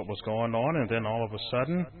Church and what was going on, and then all of a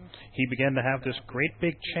sudden, he began to have this great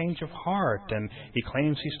big change of heart, and he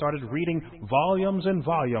claims he started reading volumes and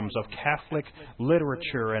volumes of Catholic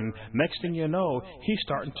literature, and next thing you know, he's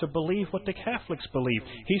starting to believe what the Catholics believe.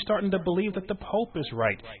 He's starting to believe that the Pope is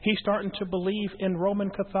right. He's starting to believe in Roman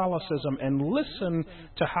Catholicism, and listen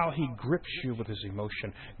to how he grips you with his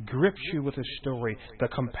emotion, grips you with his story, the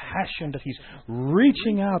compassion that he's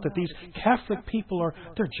reaching out, that these Catholic people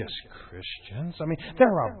they're just Christians. I mean,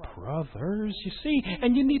 they're our brothers, you see,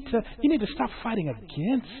 and you need to stop fighting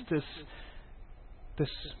against this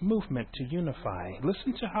movement to unify.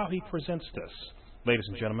 Listen to how he presents this, ladies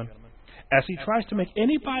and gentlemen, as he tries to make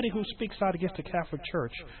anybody who speaks out against the Catholic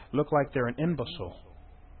Church look like they're an imbecile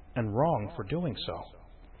and wrong for doing so.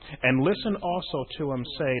 And listen also to him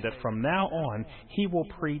say that from now on he will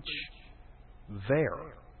preach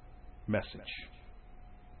their message.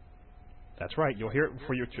 That's right. You'll hear it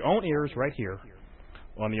for your own ears right here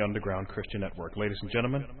on the Underground Christian Network. Ladies and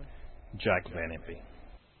gentlemen, Jack Van Impe.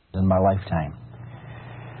 in my lifetime.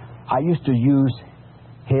 I used to use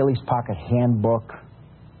Haley's Pocket Handbook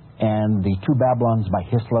and the Two Babylons by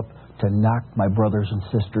Hislop to knock my brothers and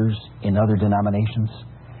sisters in other denominations.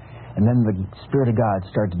 And then the Spirit of God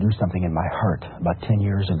started to do something in my heart about 10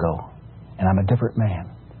 years ago. And I'm a different man.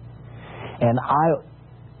 And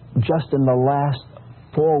I, just in the last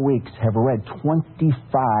 4 weeks, have read 25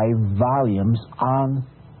 volumes on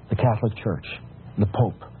the Catholic Church, the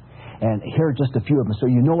Pope. And here are just a few of them, so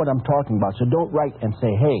you know what I'm talking about. So don't write and say,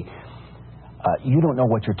 hey, you don't know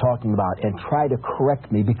what you're talking about, and try to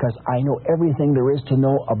correct me, because I know everything there is to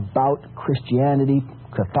know about Christianity,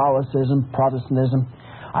 Catholicism, Protestantism.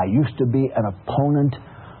 I used to be an opponent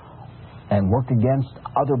and work against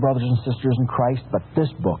other brothers and sisters in Christ, but this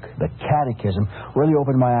book, the Catechism, really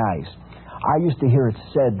opened my eyes. I used to hear it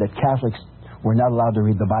said that Catholics were not allowed to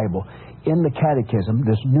read the Bible. In the Catechism,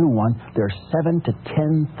 this new one, there are 7,000 to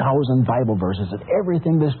 10,000 Bible verses, and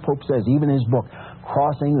everything this Pope says, even his book,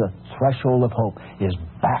 Crossing the Threshold of Hope, is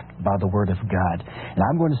backed by the Word of God. And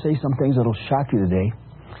I'm going to say some things that will shock you today.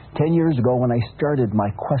 10 years ago, when I started my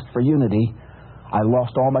quest for unity, I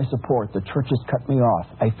lost all my support. The churches cut me off.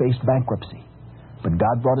 I faced bankruptcy. But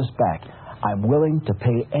God brought us back. I'm willing to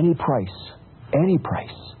pay any price,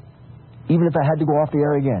 even if I had to go off the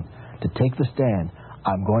air again, to take the stand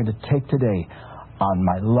I'm going to take today on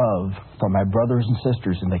my love for my brothers and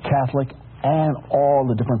sisters in the Catholic and all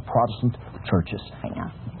the different Protestant churches. Right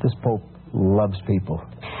now. This Pope loves people.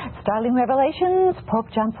 Startling revelations, Pope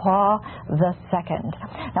John Paul II.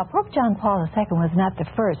 Now, Pope John Paul II was not the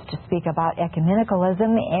first to speak about ecumenicalism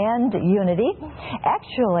and unity.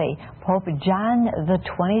 Actually, Pope John the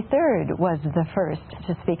 23rd was the first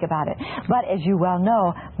to speak about it. But as you well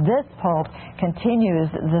know, this Pope continues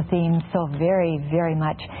the theme so very, very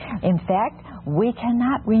much. In fact, we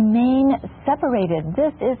cannot remain separated.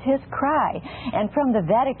 This is his cry. And from the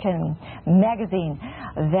Vatican magazine,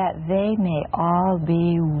 that they may all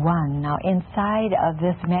be one. Now, inside of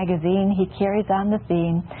this magazine, he carries on the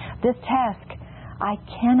theme, this task I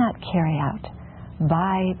cannot carry out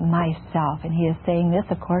by myself. And he is saying this,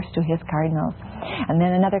 of course, to his cardinals. And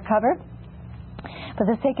then another cover. For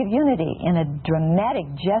the sake of unity, in a dramatic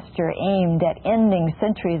gesture aimed at ending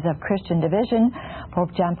centuries of Christian division, Pope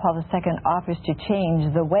John Paul II offers to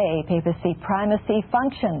change the way papacy primacy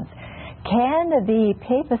functions. Can the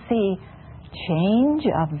papacy change?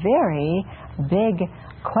 A very big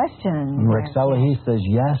question. Rexella, he says,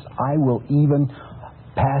 yes, I will even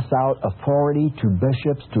pass out authority to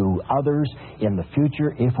bishops, to others in the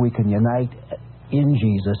future, if we can unite in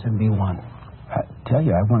Jesus and be one. I tell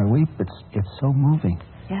you, I want to weep. It's so moving.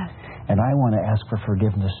 Yes. And I want to ask for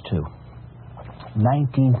forgiveness, too.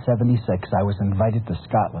 1976, I was invited to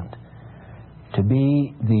Scotland to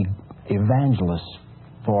be the evangelist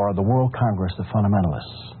for the World Congress of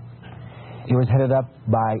Fundamentalists. It was headed up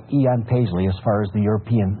by Ian Paisley as far as the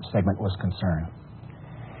European segment was concerned.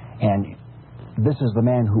 And this is the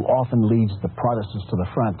man who often leads the Protestants to the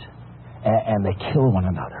front, and they kill one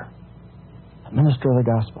another. A minister of the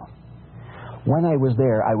gospel. When I was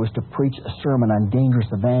there, I was to preach a sermon on dangerous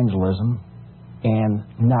evangelism and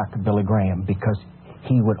knock Billy Graham, because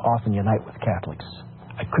he would often unite with Catholics.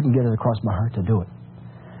 I couldn't get it across my heart to do it.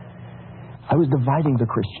 I was dividing the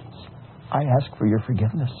Christians. I ask for your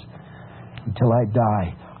forgiveness. Until I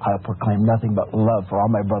die, I'll proclaim nothing but love for all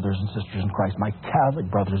my brothers and sisters in Christ, my Catholic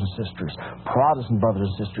brothers and sisters, Protestant brothers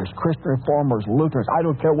and sisters, Christian Reformers, Lutherans. I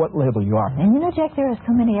don't care what label you are. And you know, Jack, there are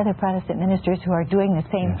so many other Protestant ministers who are doing the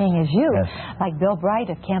same thing as you, like Bill Bright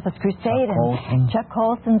of Campus Crusade and Chuck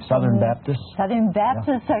Colson. Southern Baptists. Southern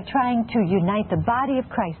Baptists are trying to unite the body of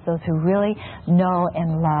Christ, those who really know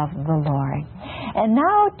and love the Lord. And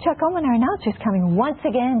now Chuck Oman, our announcer, is coming once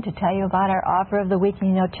again to tell you about our offer of the week. And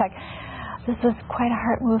you know, Chuck, this was quite a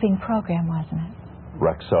heart-moving program, wasn't it?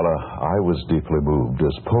 Rexella, I was deeply moved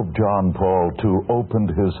as Pope John Paul II opened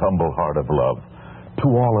his humble heart of love to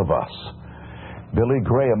all of us. Billy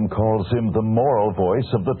Graham calls him the moral voice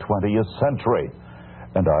of the 20th century,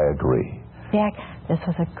 and I agree. Jack, this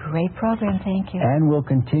was a great program. Thank you. And we'll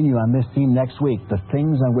continue on this theme next week, the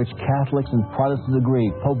things on which Catholics and Protestants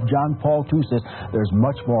agree. Pope John Paul II says there's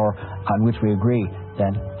much more on which we agree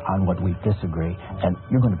than on what we disagree. And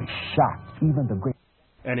you're going to be shocked. Even the great...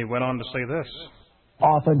 And he went on to say this.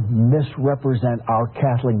 Often misrepresent our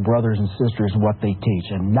Catholic brothers and sisters what they teach.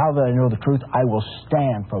 And now that I know the truth, I will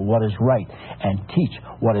stand for what is right and teach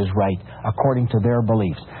what is right according to their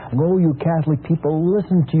beliefs. And oh, you Catholic people,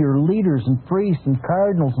 listen to your leaders and priests and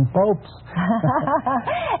cardinals and popes.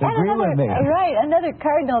 Agree with me. Right, another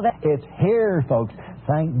cardinal. It's here, folks.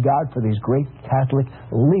 Thank God for these great Catholic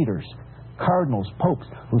leaders, cardinals, popes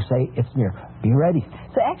who say it's near. Be ready.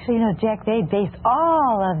 So actually, Jack, they based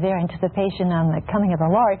all of their anticipation on the coming of the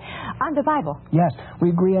Lord on the Bible. Yes, we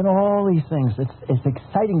agree on all these things. It's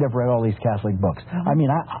exciting to have read all these Catholic books. I mean,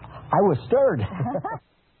 I was stirred.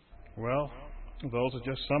 Well, those are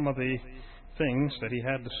just some of the things that he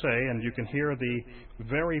had to say, and you can hear the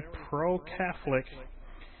very pro-Catholic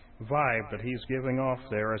vibe that he's giving off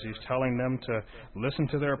there as he's telling them to listen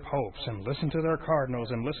to their popes and listen to their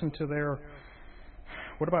cardinals and listen to their...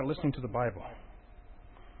 What about listening to the Bible?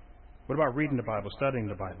 What about reading the Bible, studying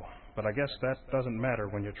the Bible? But I guess that doesn't matter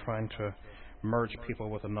when you're trying to merge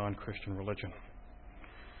people with a non-Christian religion.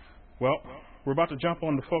 Well, we're about to jump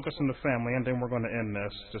on to Focus on the Family, and then we're going to end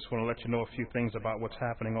this. Just want to let you know a few things about what's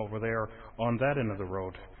happening over there on that end of the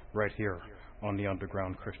road, right here on the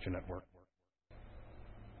Underground Christian Network.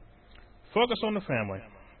 Focus on the Family.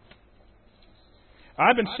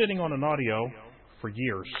 I've been sitting on an audio for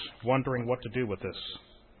years, wondering what to do with this.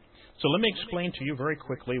 So let me explain to you very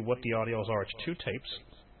quickly what the audios are. It's 2 tapes.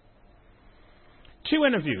 2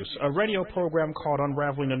 interviews. A radio program called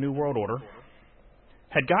Unraveling the New World Order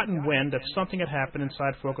had gotten wind that something had happened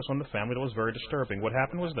inside Focus on the Family that was very disturbing. What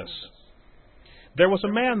happened was this. There was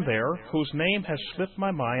a man there whose name has slipped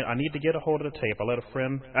my mind. I need to get a hold of the tape. I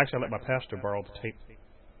let my pastor borrow the tape.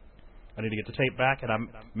 I need to get the tape back, and I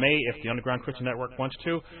may, if the Underground Christian Network wants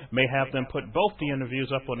to, may have them put both the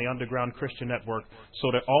interviews up on the Underground Christian Network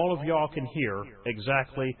so that all of y'all can hear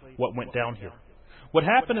exactly what went down here. What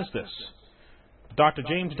happened is this. Dr.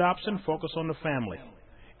 James Dobson, Focus on the Family.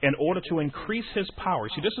 In order to increase his power,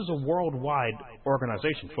 see, this is a worldwide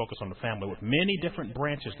organization, Focus on the Family, with many different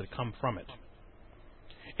branches that come from it.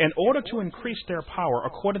 In order to increase their power,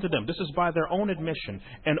 according to them, this is by their own admission,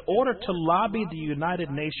 in order to lobby the United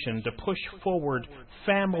Nations to push forward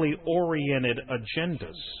family-oriented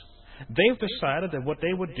agendas, they've decided that what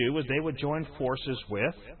they would do is they would join forces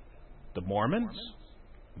with the Mormons,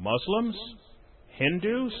 Muslims,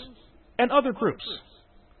 Hindus, and other groups.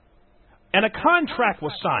 And a contract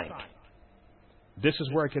was signed. This is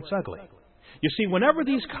where it gets ugly. You see, whenever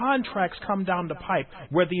these contracts come down the pipe,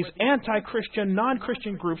 where these anti-Christian,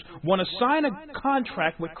 non-Christian groups want to sign a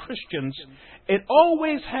contract with Christians, it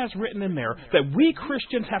always has written in there that we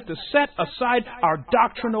Christians have to set aside our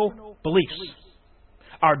doctrinal beliefs.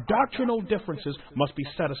 Our doctrinal differences must be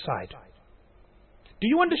set aside. Do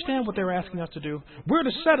you understand what they're asking us to do? We're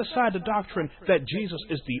to set aside the doctrine that Jesus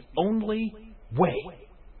is the only way.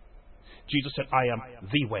 Jesus said, I am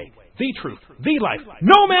the way, the truth, the life.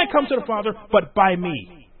 No man comes to the Father but by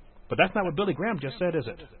me. But that's not what Billy Graham just said, is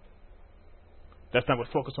it? That's not what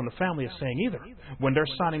Focus on the Family is saying either. When they're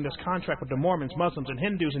signing this contract with the Mormons, Muslims, and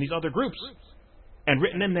Hindus and these other groups, and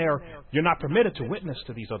written in there, you're not permitted to witness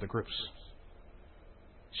to these other groups.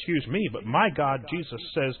 Excuse me, but my God, Jesus,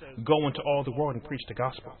 says, go into all the world and preach the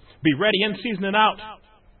gospel. Be ready in season and out.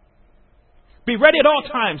 Be ready at all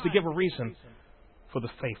times to give a reason for the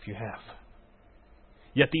faith you have.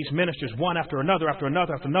 Yet these ministers, one after another,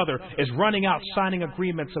 is running out, signing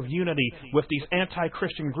agreements of unity with these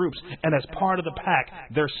anti-Christian groups. And as part of the pact,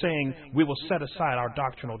 they're saying, we will set aside our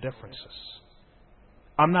doctrinal differences.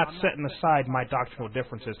 I'm not setting aside my doctrinal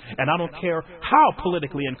differences, and I don't care how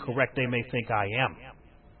politically incorrect they may think I am.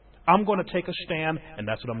 I'm going to take a stand, and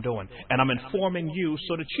that's what I'm doing. And I'm informing you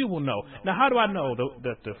so that you will know. Now, how do I know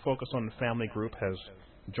that the Focus on the Family group has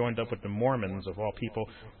joined up with the Mormons, of all people?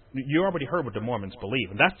 You already heard what the Mormons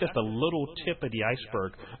believe, and that's just a little tip of the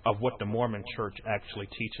iceberg of what the Mormon Church actually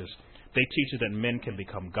teaches. They teach that men can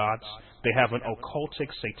become gods. They have an occultic,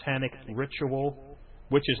 satanic ritual,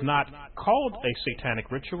 which is not called a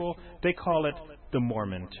satanic ritual. They call it the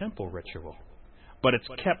Mormon Temple Ritual. But it's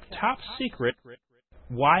kept top secret.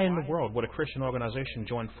 Why in the world would a Christian organization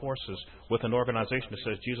join forces with an organization that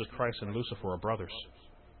says Jesus Christ and Lucifer are brothers?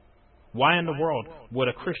 Why in the world would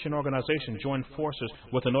a Christian organization join forces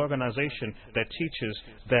with an organization that teaches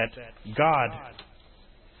that God,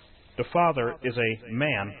 the Father, is a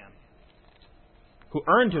man who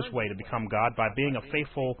earned his way to become God by being a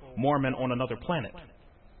faithful Mormon on another planet?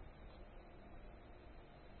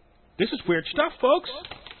 This is weird stuff, folks.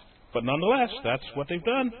 But nonetheless, that's what they've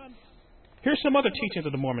done. Here's some other teachings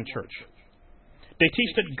of the Mormon Church. They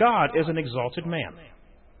teach that God is an exalted man.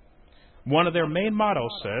 One of their main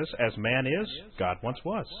mottos says, as man is, God once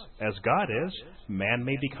was. As God is, man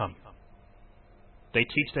may become. They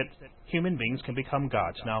teach that human beings can become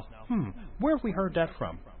gods. Now, where have we heard that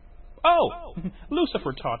from? Oh,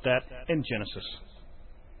 Lucifer taught that in Genesis.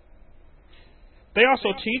 They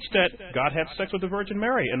also teach that God had sex with the Virgin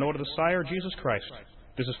Mary in order to sire Jesus Christ.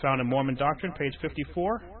 This is found in Mormon Doctrine, page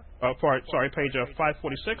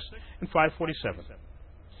 546 and 547.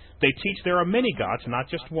 They teach there are many gods, not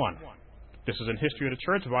just one. This is in History of the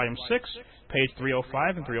Church, Volume 6, page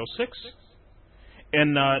 305 and 306.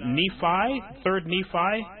 In Nephi, 3rd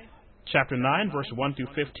Nephi, chapter 9, verse 1 through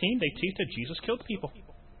 15, they teach that Jesus killed people.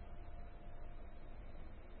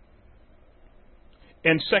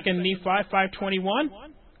 In 2nd Nephi 5:21,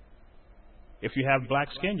 if you have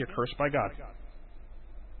black skin, you're cursed by God.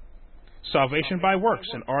 Salvation by works,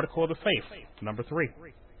 an article of the faith, number 3.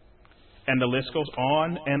 And the list goes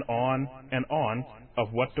on and on and on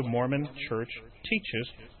of what the Mormon Church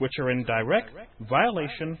teaches, which are in direct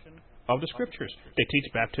violation of the Scriptures. They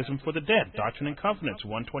teach baptism for the dead, Doctrine and Covenants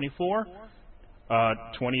 124,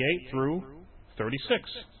 28 through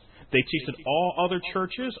 36. They teach that all other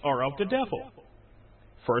churches are of the devil,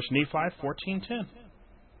 1 Nephi 14:10.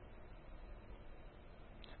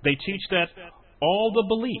 They teach that all the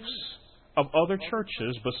beliefs of other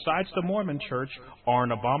churches besides the Mormon Church are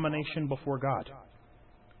an abomination before God.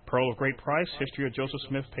 Pearl of Great Price, History of Joseph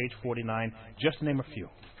Smith, page 49, just to name a few.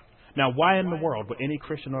 Now, why in the world would any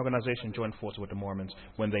Christian organization join forces with the Mormons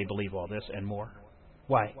when they believe all this and more?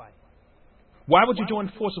 Why? Why would you join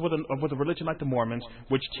forces with a religion like the Mormons,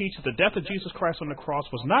 which teach that the death of Jesus Christ on the cross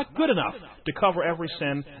was not good enough to cover every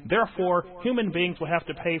sin? Therefore, human beings will have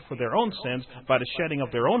to pay for their own sins by the shedding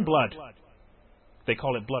of their own blood. They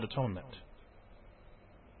call it blood atonement.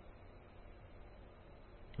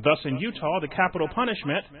 Thus, in Utah, the capital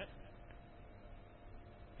punishment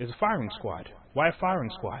is a firing squad. Why a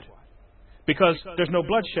firing squad? Because there's no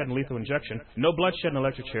bloodshed in lethal injection, no bloodshed in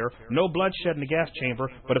electric chair, no bloodshed in the gas chamber,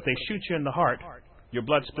 but if they shoot you in the heart, your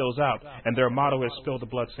blood spills out, and their motto is, spill the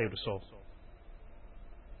blood, save the soul.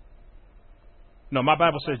 No, my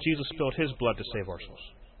Bible says Jesus spilled His blood to save our souls.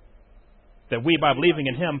 That we, by believing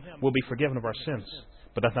in Him, will be forgiven of our sins.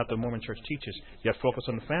 But that's not what the Mormon Church teaches. Yet Focus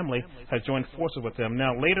on the Family has joined forces with them.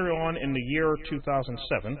 Now, later on in the year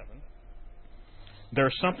 2007,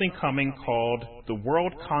 there's something coming called the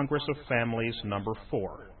World Congress of Families number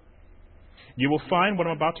 4. You will find what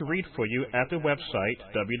I'm about to read for you at the website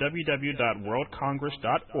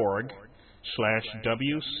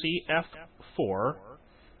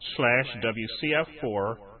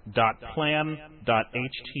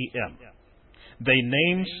They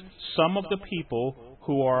named some of the people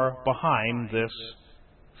who are behind this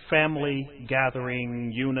family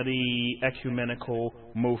gathering, unity, ecumenical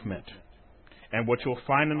movement. And what you'll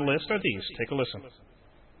find in the list are these. Take a listen.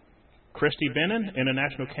 Christy Bennon,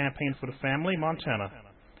 International Campaign for the Family, Montana.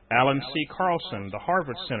 Alan C. Carlson, the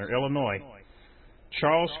Harvard Center, Illinois.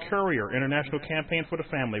 Charles Currier, International Campaign for the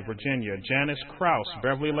Family, Virginia. Janice Krause,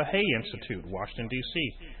 Beverly LaHaye Institute, Washington,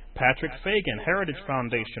 D.C. Patrick Fagan, Heritage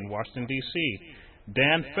Foundation, Washington, D.C.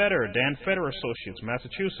 Dan Feder Associates,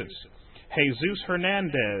 Massachusetts. Jesus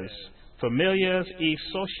Hernandez, Familias y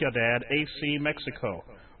Sociedad, AC, Mexico.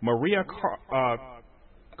 Maria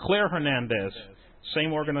Claire Hernandez,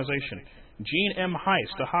 same organization. Jean M.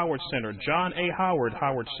 Heist, the Howard Center. John A. Howard,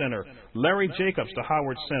 Howard Center. Larry Jacobs, the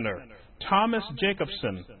Howard Center. Thomas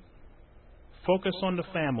Jacobson, Focus on the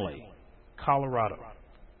Family, Colorado.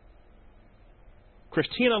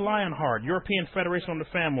 Christina Lionheart, European Federation on the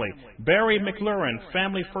Family. Barry McLaurin,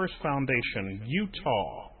 Family First Foundation,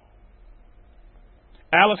 Utah.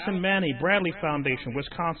 Allison Manny, Bradley Foundation,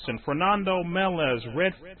 Wisconsin. Fernando Melez,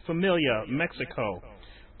 Red Familia, Mexico.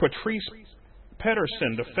 Patrice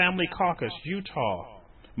Pedersen, the Family Caucus, Utah.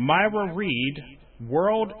 Myra Reed,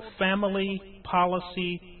 World Family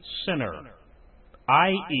Policy Center,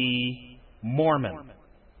 i.e. Mormon,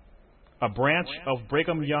 a branch of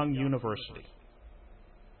Brigham Young University.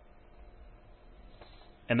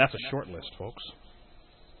 And that's a short list, folks.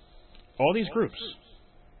 All these groups,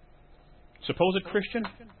 supposed Christian,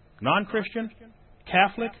 non-Christian,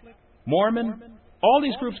 Catholic, Mormon, all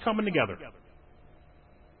these groups coming together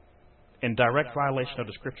in direct violation of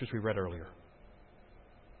the scriptures we read earlier.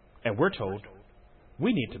 And we're told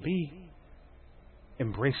we need to be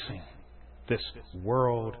embracing this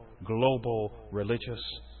world, global, religious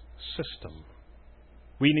system.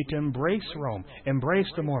 We need to embrace Rome,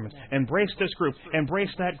 embrace the Mormons, embrace this group,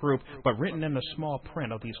 embrace that group. But written in the small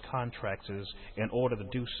print of these contracts is, in order to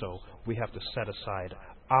do so, we have to set aside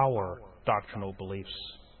our doctrinal beliefs.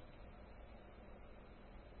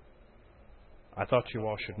 I thought you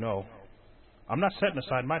all should know. I'm not setting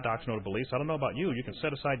aside my doctrinal beliefs. I don't know about you. You can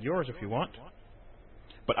set aside yours if you want.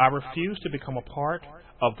 But I refuse to become a part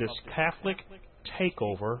of this Catholic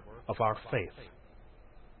takeover of our faith.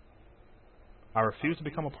 I refuse to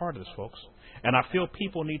become a part of this, folks. And I feel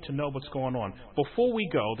people need to know what's going on. Before we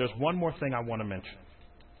go, there's one more thing I want to mention.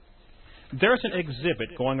 There's an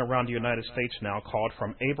exhibit going around the United States now called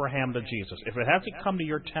From Abraham to Jesus. If it hasn't come to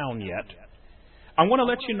your town yet, I want to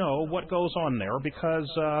let you know what goes on there because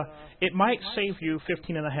it might save you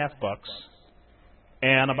 $15.50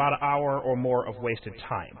 and about an hour or more of wasted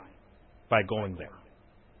time by going there.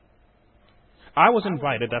 I was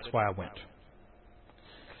invited, that's why I went.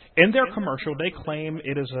 In their commercial, they claim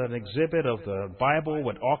it is an exhibit of the Bible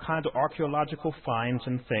with all kinds of archaeological finds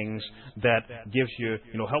and things that gives you,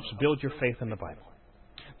 helps build your faith in the Bible.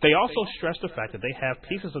 They also stress the fact that they have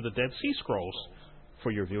pieces of the Dead Sea Scrolls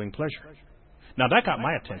for your viewing pleasure. Now, that got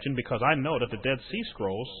my attention because I know that the Dead Sea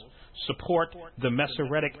Scrolls support the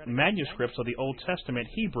Masoretic manuscripts of the Old Testament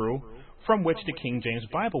Hebrew from which the King James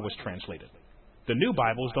Bible was translated. The new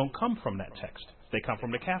Bibles don't come from that text. They come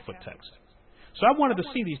from the Catholic text. So I wanted to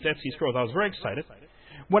see these Dead Sea Scrolls. I was very excited.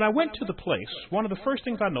 When I went to the place, one of the first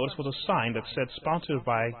things I noticed was a sign that said sponsored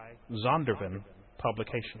by Zondervan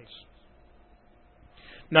Publications.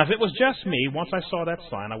 Now, if it was just me, once I saw that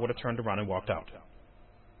sign, I would have turned around and walked out.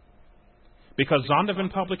 Because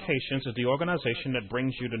Zondervan Publications is the organization that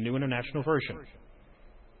brings you the New International Version.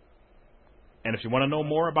 And if you want to know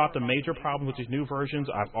more about the major problems with these new versions,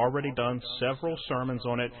 I've already done several sermons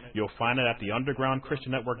on it. You'll find it at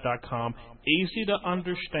theundergroundchristiannetwork.com. Easy to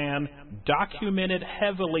understand, documented,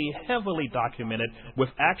 heavily documented, with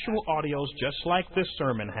actual audios just like this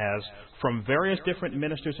sermon has from various different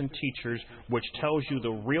ministers and teachers, which tells you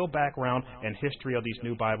the real background and history of these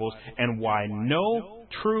new Bibles and why no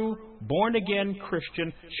true born-again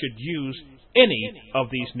Christian should use any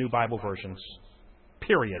of these new Bible versions.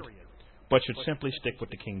 Period. But should simply stick with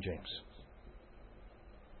the King James.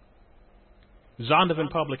 Zondervan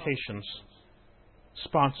Publications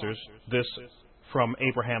sponsors this From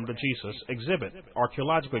Abraham to Jesus exhibit,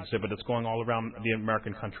 archaeological exhibit that's going all around the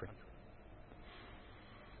American country.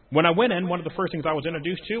 When I went in, one of the first things I was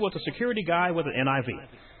introduced to was a security guy with an NIV.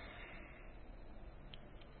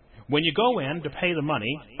 When you go in to pay the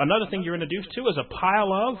money, another thing you're introduced to is a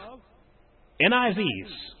pile of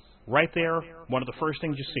NIVs. Right there, one of the first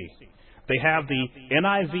things you see. They have the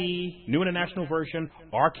NIV, New International Version,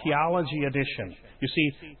 Archaeology Edition. You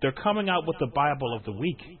see, they're coming out with the Bible of the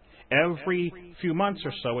week. Every few months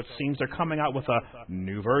or so, it seems they're coming out with a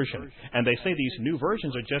new version. And they say these new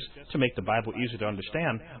versions are just to make the Bible easier to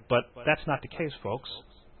understand, but that's not the case, folks.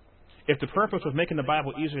 If the purpose was making the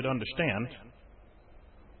Bible easier to understand,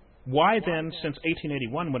 why then, since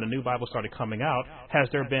 1881, when the new Bible started coming out, has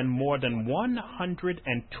there been more than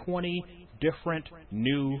 120 different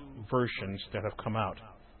new versions that have come out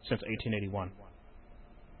since 1881?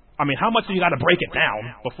 I mean, how much do you got to break it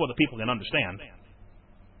down before the people can understand?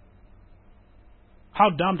 How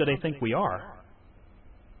dumb do they think we are?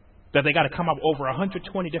 That they got to come up over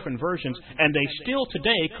 120 different versions, and they still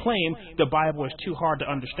today claim the Bible is too hard to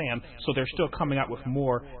understand, so they're still coming out with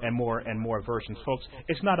more and more and more versions. Folks,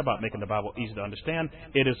 it's not about making the Bible easy to understand.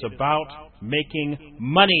 It is about making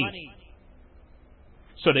money.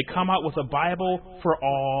 So they come out with a Bible for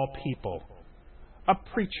all people. A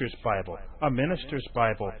preacher's Bible, a minister's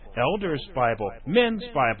Bible, elder's Bible, men's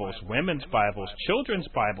Bibles, women's Bibles, children's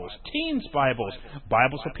Bibles, teens' Bibles,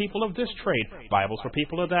 Bibles for people of this trade, Bibles for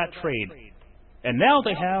people of that trade. And now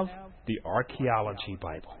they have the Archaeology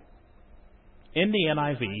Bible in the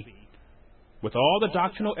NIV with all the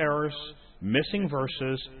doctrinal errors, missing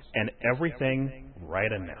verses, and everything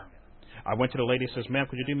right in there. I went to the lady and says, ma'am,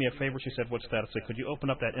 could you do me a favor? She said, what's that? I said, could you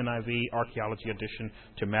open up that NIV Archaeology Edition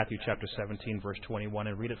to Matthew chapter 17, verse 21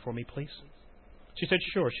 and read it for me, please? She said,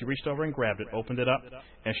 sure. She reached over and grabbed it, opened it up,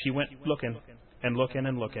 and she went looking and looking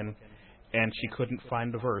and looking, and she couldn't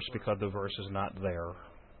find the verse because the verse is not there.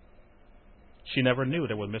 She never knew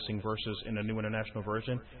there were missing verses in the New International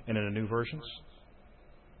Version and in the new versions.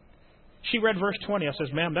 She read verse 20. I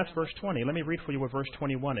says, ma'am, that's verse 20. Let me read for you what verse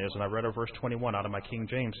 21 is. And I read her verse 21 out of my King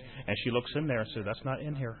James. And she looks in there and says, that's not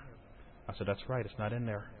in here. I said, that's right, it's not in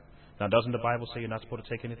there. Now, doesn't the Bible say you're not supposed to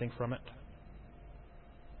take anything from it?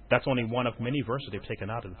 That's only one of many verses they've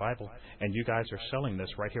taken out of the Bible. And you guys are selling this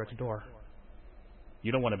right here at the door.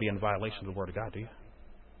 You don't want to be in violation of the Word of God, do you?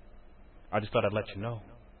 I just thought I'd let you know.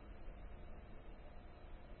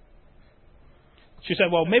 She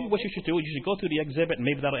said, well, maybe what you should do is you should go through the exhibit and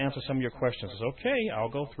maybe that'll answer some of your questions. I said, okay,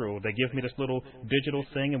 I'll go through. They give me this little digital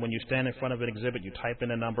thing, and when you stand in front of an exhibit, you type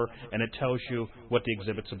in a number, and it tells you what the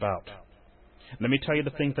exhibit's about. Let me tell you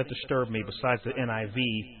the things that disturb me besides the NIV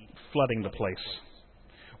flooding the place.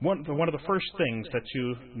 One of the first things that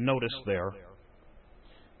you notice there,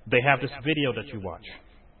 they have this video that you watch.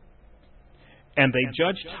 And they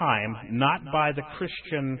judge time not by the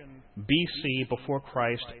Christian BC, before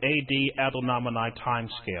Christ, AD, Adonamani time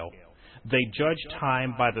scale. They judge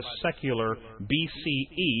time by the secular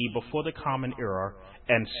BCE, before the Common Era,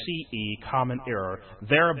 and CE, Common Era,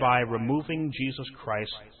 thereby removing Jesus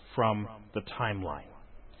Christ from the timeline.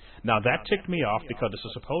 Now that ticked me off because this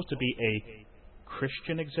is supposed to be a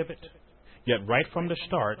Christian exhibit, yet right from the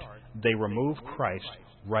start, they remove Christ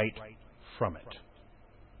right from it.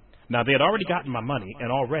 Now, they had already gotten my money, and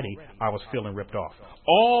already I was feeling ripped off.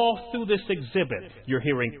 All through this exhibit, you're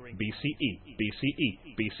hearing BCE,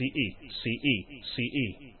 BCE, BCE, CE,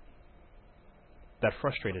 CE. That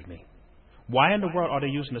frustrated me. Why in the world are they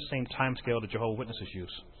using the same time scale that Jehovah's Witnesses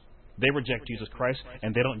use? They reject Jesus Christ,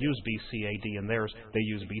 and they don't use BCAD in theirs. They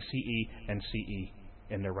use BCE and CE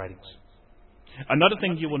in their writings. Another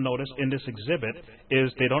thing you will notice in this exhibit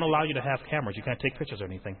is they don't allow you to have cameras. You can't take pictures or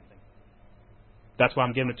anything. That's why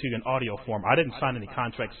I'm giving it to you in audio form. I didn't sign any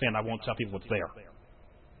contract saying I won't tell people what's there.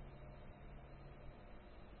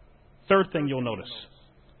 Third thing you'll notice.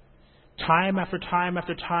 Time after time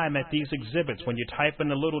after time at these exhibits, when you type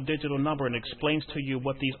in a little digital number and it explains to you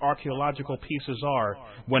what these archaeological pieces are,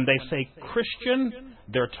 when they say Christian,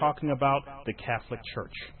 they're talking about the Catholic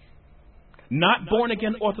Church. Not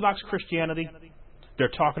born-again Orthodox Christianity. They're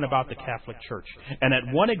talking about the Catholic Church. And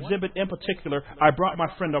at one exhibit in particular, I brought my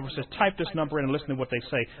friend over and said, type this number in and listen to what they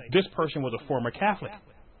say. This person was a former Catholic.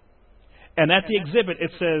 And at the exhibit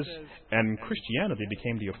it says, and Christianity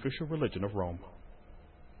became the official religion of Rome.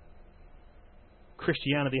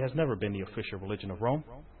 Christianity has never been the official religion of Rome.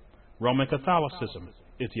 Roman Catholicism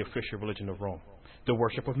is the official religion of Rome. The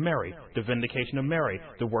worship of Mary, the vindication of Mary,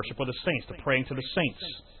 the worship of the saints, the praying to the saints.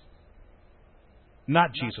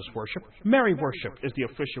 Not Jesus worship. Mary worship is the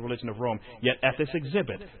official religion of Rome. Yet at this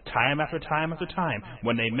exhibit, time after time after time,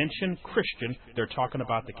 when they mention Christian, they're talking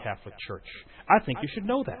about the Catholic Church. I think you should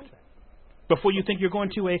know that before you think you're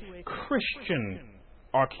going to a Christian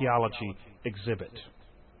archaeology exhibit.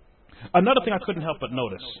 Another thing I couldn't help but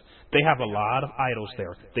notice, they have a lot of idols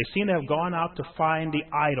there. They seem to have gone out to find the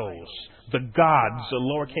idols, the gods, the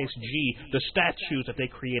lowercase g, the statues that they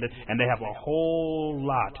created, and they have a whole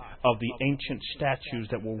lot of the ancient statues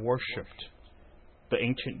that were worshipped, the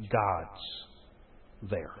ancient gods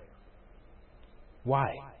there.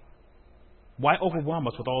 Why? Why overwhelm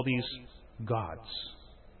us with all these gods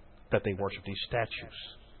that they worship, these statues?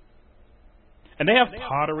 And they have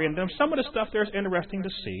pottery in them. Some of the stuff there is interesting to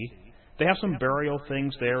see. They have some burial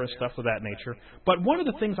things there and stuff of that nature. But one of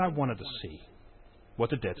the things I wanted to see was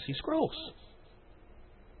the Dead Sea Scrolls.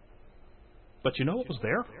 But you know what was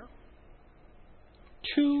there?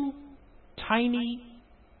 2 tiny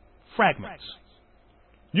fragments.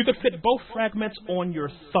 You could fit both fragments on your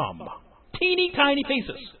thumb. Teeny tiny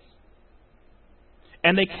pieces.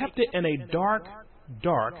 And they kept it in a dark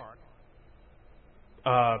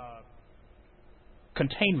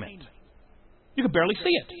containment. You could barely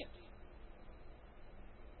see it.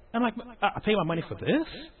 I'm like, I pay my money for this?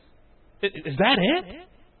 Is that it?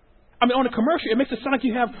 I mean, on a commercial, it makes it sound like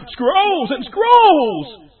you have scrolls and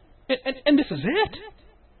scrolls. And this is it?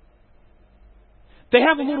 They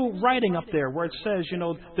have a little writing up there where it says, you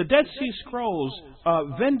know, the Dead Sea Scrolls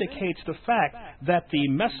vindicates the fact that the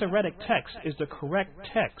Masoretic text is the correct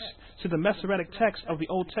text. So the Masoretic text of the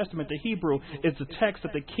Old Testament, the Hebrew, is the text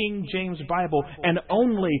that the King James Bible, and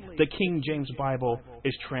only the King James Bible,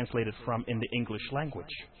 is translated from in the English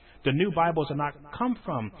language. The new Bibles are not come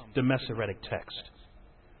from the Masoretic text.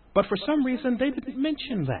 But for some reason, they didn't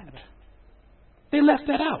mention that. They left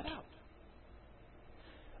that out.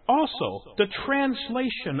 Also, the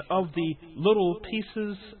translation of the little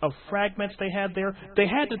pieces of fragments they had there, they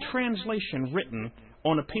had the translation written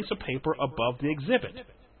on a piece of paper above the exhibit.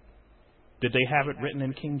 Did they have it written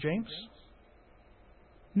in King James?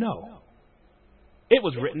 No. It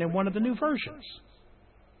was written in one of the new versions.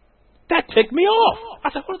 That ticked me off.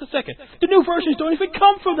 I said, hold on a second. The new versions don't even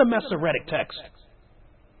come from the Masoretic text.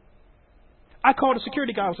 I called a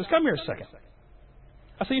security guy and says, come here a second.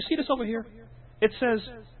 I said, you see this over here? It says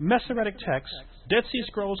Masoretic text, Dead Sea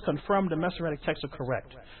Scrolls confirm the Masoretic texts are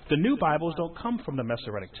correct. The new Bibles don't come from the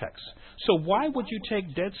Masoretic text. So why would you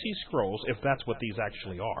take Dead Sea Scrolls, if that's what these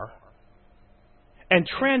actually are, and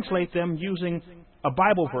translate them using a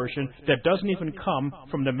Bible version that doesn't even come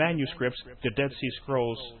from the manuscripts the Dead Sea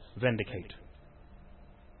Scrolls vindicate?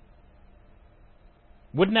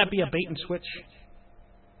 Wouldn't that be a bait and switch?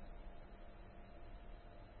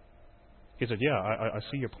 He said, yeah, I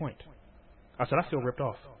see your point. I said, I feel ripped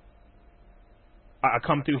off. I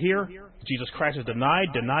come through here, Jesus Christ is denied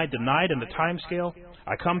in the time scale.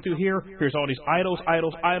 I come through here, here's all these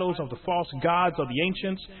idols of the false gods of the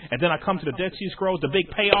ancients. And then I come to the Dead Sea Scrolls, the big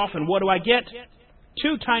payoff, and what do I get?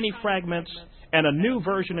 2 tiny fragments and a new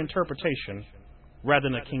version interpretation rather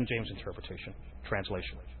than a King James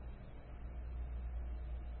translation.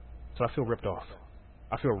 So I feel ripped off.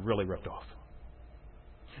 I feel really ripped off.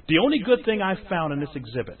 The only good thing I found in this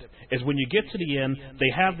exhibit is when you get to the end, they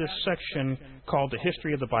have this section called the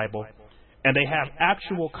History of the Bible, and they have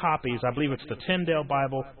actual copies. I believe it's the Tyndale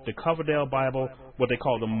Bible, the Coverdale Bible, what they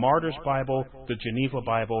call the Martyrs Bible, the Geneva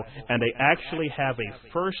Bible, and they actually have a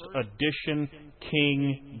first edition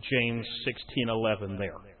King James 1611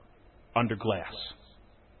 there, under glass.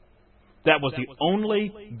 That was the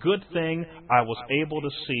only good thing I was able to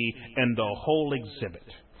see in the whole exhibit.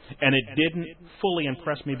 And it didn't fully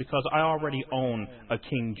impress me because I already own a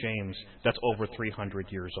King James that's over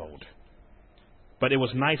 300 years old. But it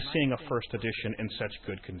was nice seeing a first edition in such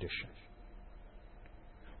good condition.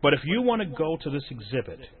 But if you want to go to this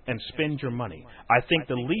exhibit and spend your money, I think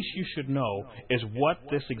the least you should know is what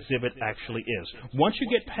this exhibit actually is. Once you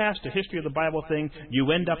get past the History of the Bible thing,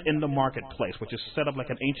 you end up in the marketplace, which is set up like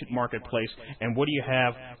an ancient marketplace. And what do you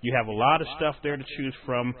have? You have a lot of stuff there to choose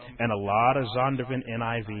from and a lot of Zondervan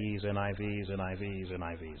NIVs.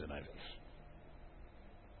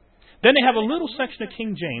 Then they have a little section of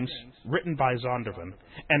King James written by Zondervan,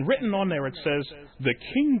 and written on there it says, the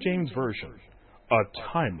King James Version, a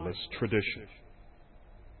timeless tradition.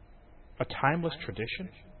 A timeless tradition?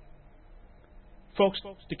 Folks,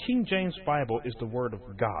 the King James Bible is the Word of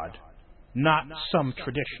God, not some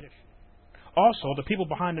tradition. Also, the people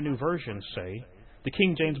behind the New Version say, the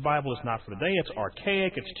King James Bible is not for today, it's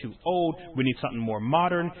archaic, it's too old, we need something more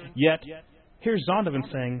modern. Yet, here's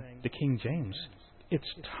Zondervan saying, the King James,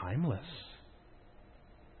 it's timeless.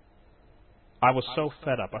 I was so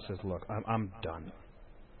fed up. I said, look, I'm done.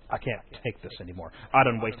 I can't take this anymore. I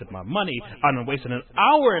done wasted my money. I done wasted an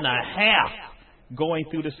hour and a half going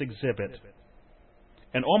through this exhibit.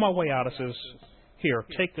 And on my way out, it says, here,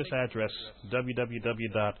 take this address,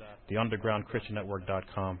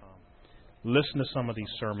 www.theundergroundchristiannetwork.com. Listen to some of these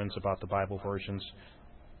sermons about the Bible versions.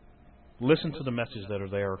 Listen to the messages that are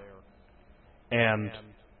there. And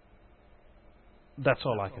that's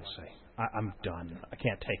all I can say. I'm done. I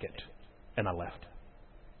can't take it. And I left.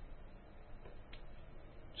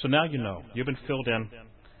 So now you know. You've been filled in.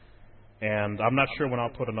 And I'm not sure when I'll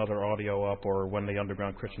put another audio up or when the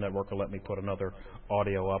Underground Christian Network will let me put another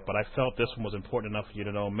audio up. But I felt this one was important enough for you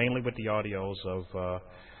to know, mainly with the audios of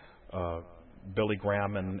Billy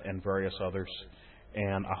Graham and various others.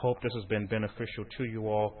 And I hope this has been beneficial to you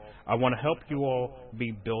all. I want to help you all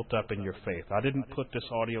be built up in your faith. I didn't put this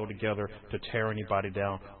audio together to tear anybody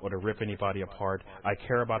down or to rip anybody apart. I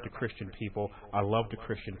care about the Christian people. I love the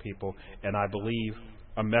Christian people. And I believe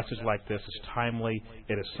a message like this is timely.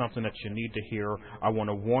 It is something that you need to hear. I want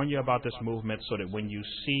to warn you about this movement so that when you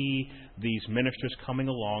see these ministers coming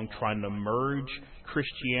along trying to merge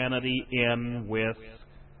Christianity in with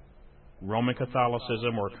Roman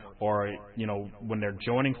Catholicism or when they're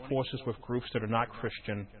joining forces with groups that are not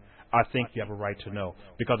Christian, I think you have a right to know.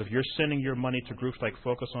 Because if you're sending your money to groups like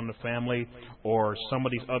Focus on the Family or some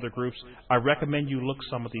of these other groups, I recommend you look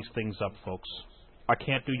some of these things up, folks. I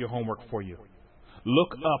can't do your homework for you.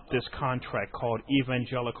 Look up this contract called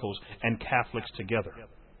Evangelicals and Catholics Together.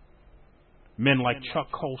 Men like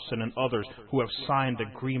Chuck Colson and others who have signed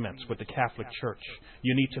agreements with the Catholic Church.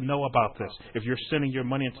 You need to know about this. If you're sending your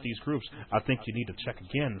money into these groups, I think you need to check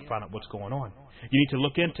again and find out what's going on. You need to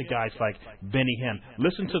look into guys like Benny Hinn.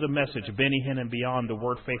 Listen to the message, Benny Hinn and Beyond, the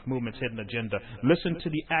Word Faith Movement's Hidden Agenda. Listen to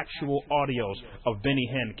the actual audios of Benny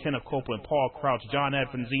Hinn, Kenneth Copeland, Paul Crouch, John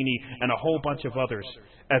Advanzini, and a whole bunch of others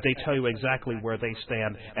as they tell you exactly where they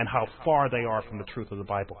stand and how far they are from the truth of the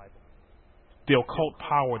Bible. The occult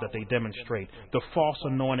power that they demonstrate, the false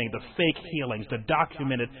anointing, the fake healings, the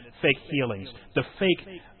documented fake healings, the fake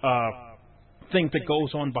thing that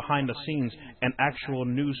goes on behind the scenes, and actual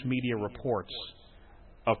news media reports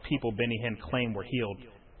of people Benny Hinn claimed were healed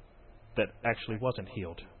that actually wasn't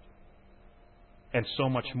healed. And so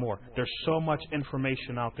much more. There's so much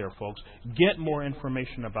information out there, folks. Get more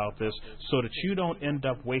information about this so that you don't end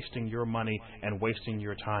up wasting your money and wasting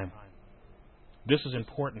your time. This is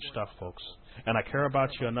important stuff, folks. And I care about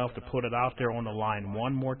you enough to put it out there on the line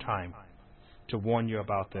one more time to warn you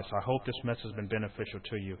about this. I hope this message has been beneficial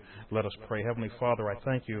to you. Let us pray. Heavenly Father, I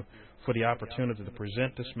thank you for the opportunity to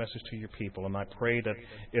present this message to your people. And I pray that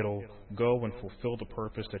it'll go and fulfill the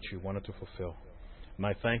purpose that you wanted to fulfill. And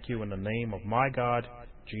I thank you in the name of my God,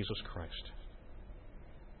 Jesus Christ.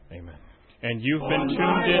 Amen. And you've been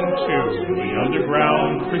tuned in to the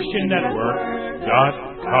Underground Christian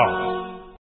Network.com.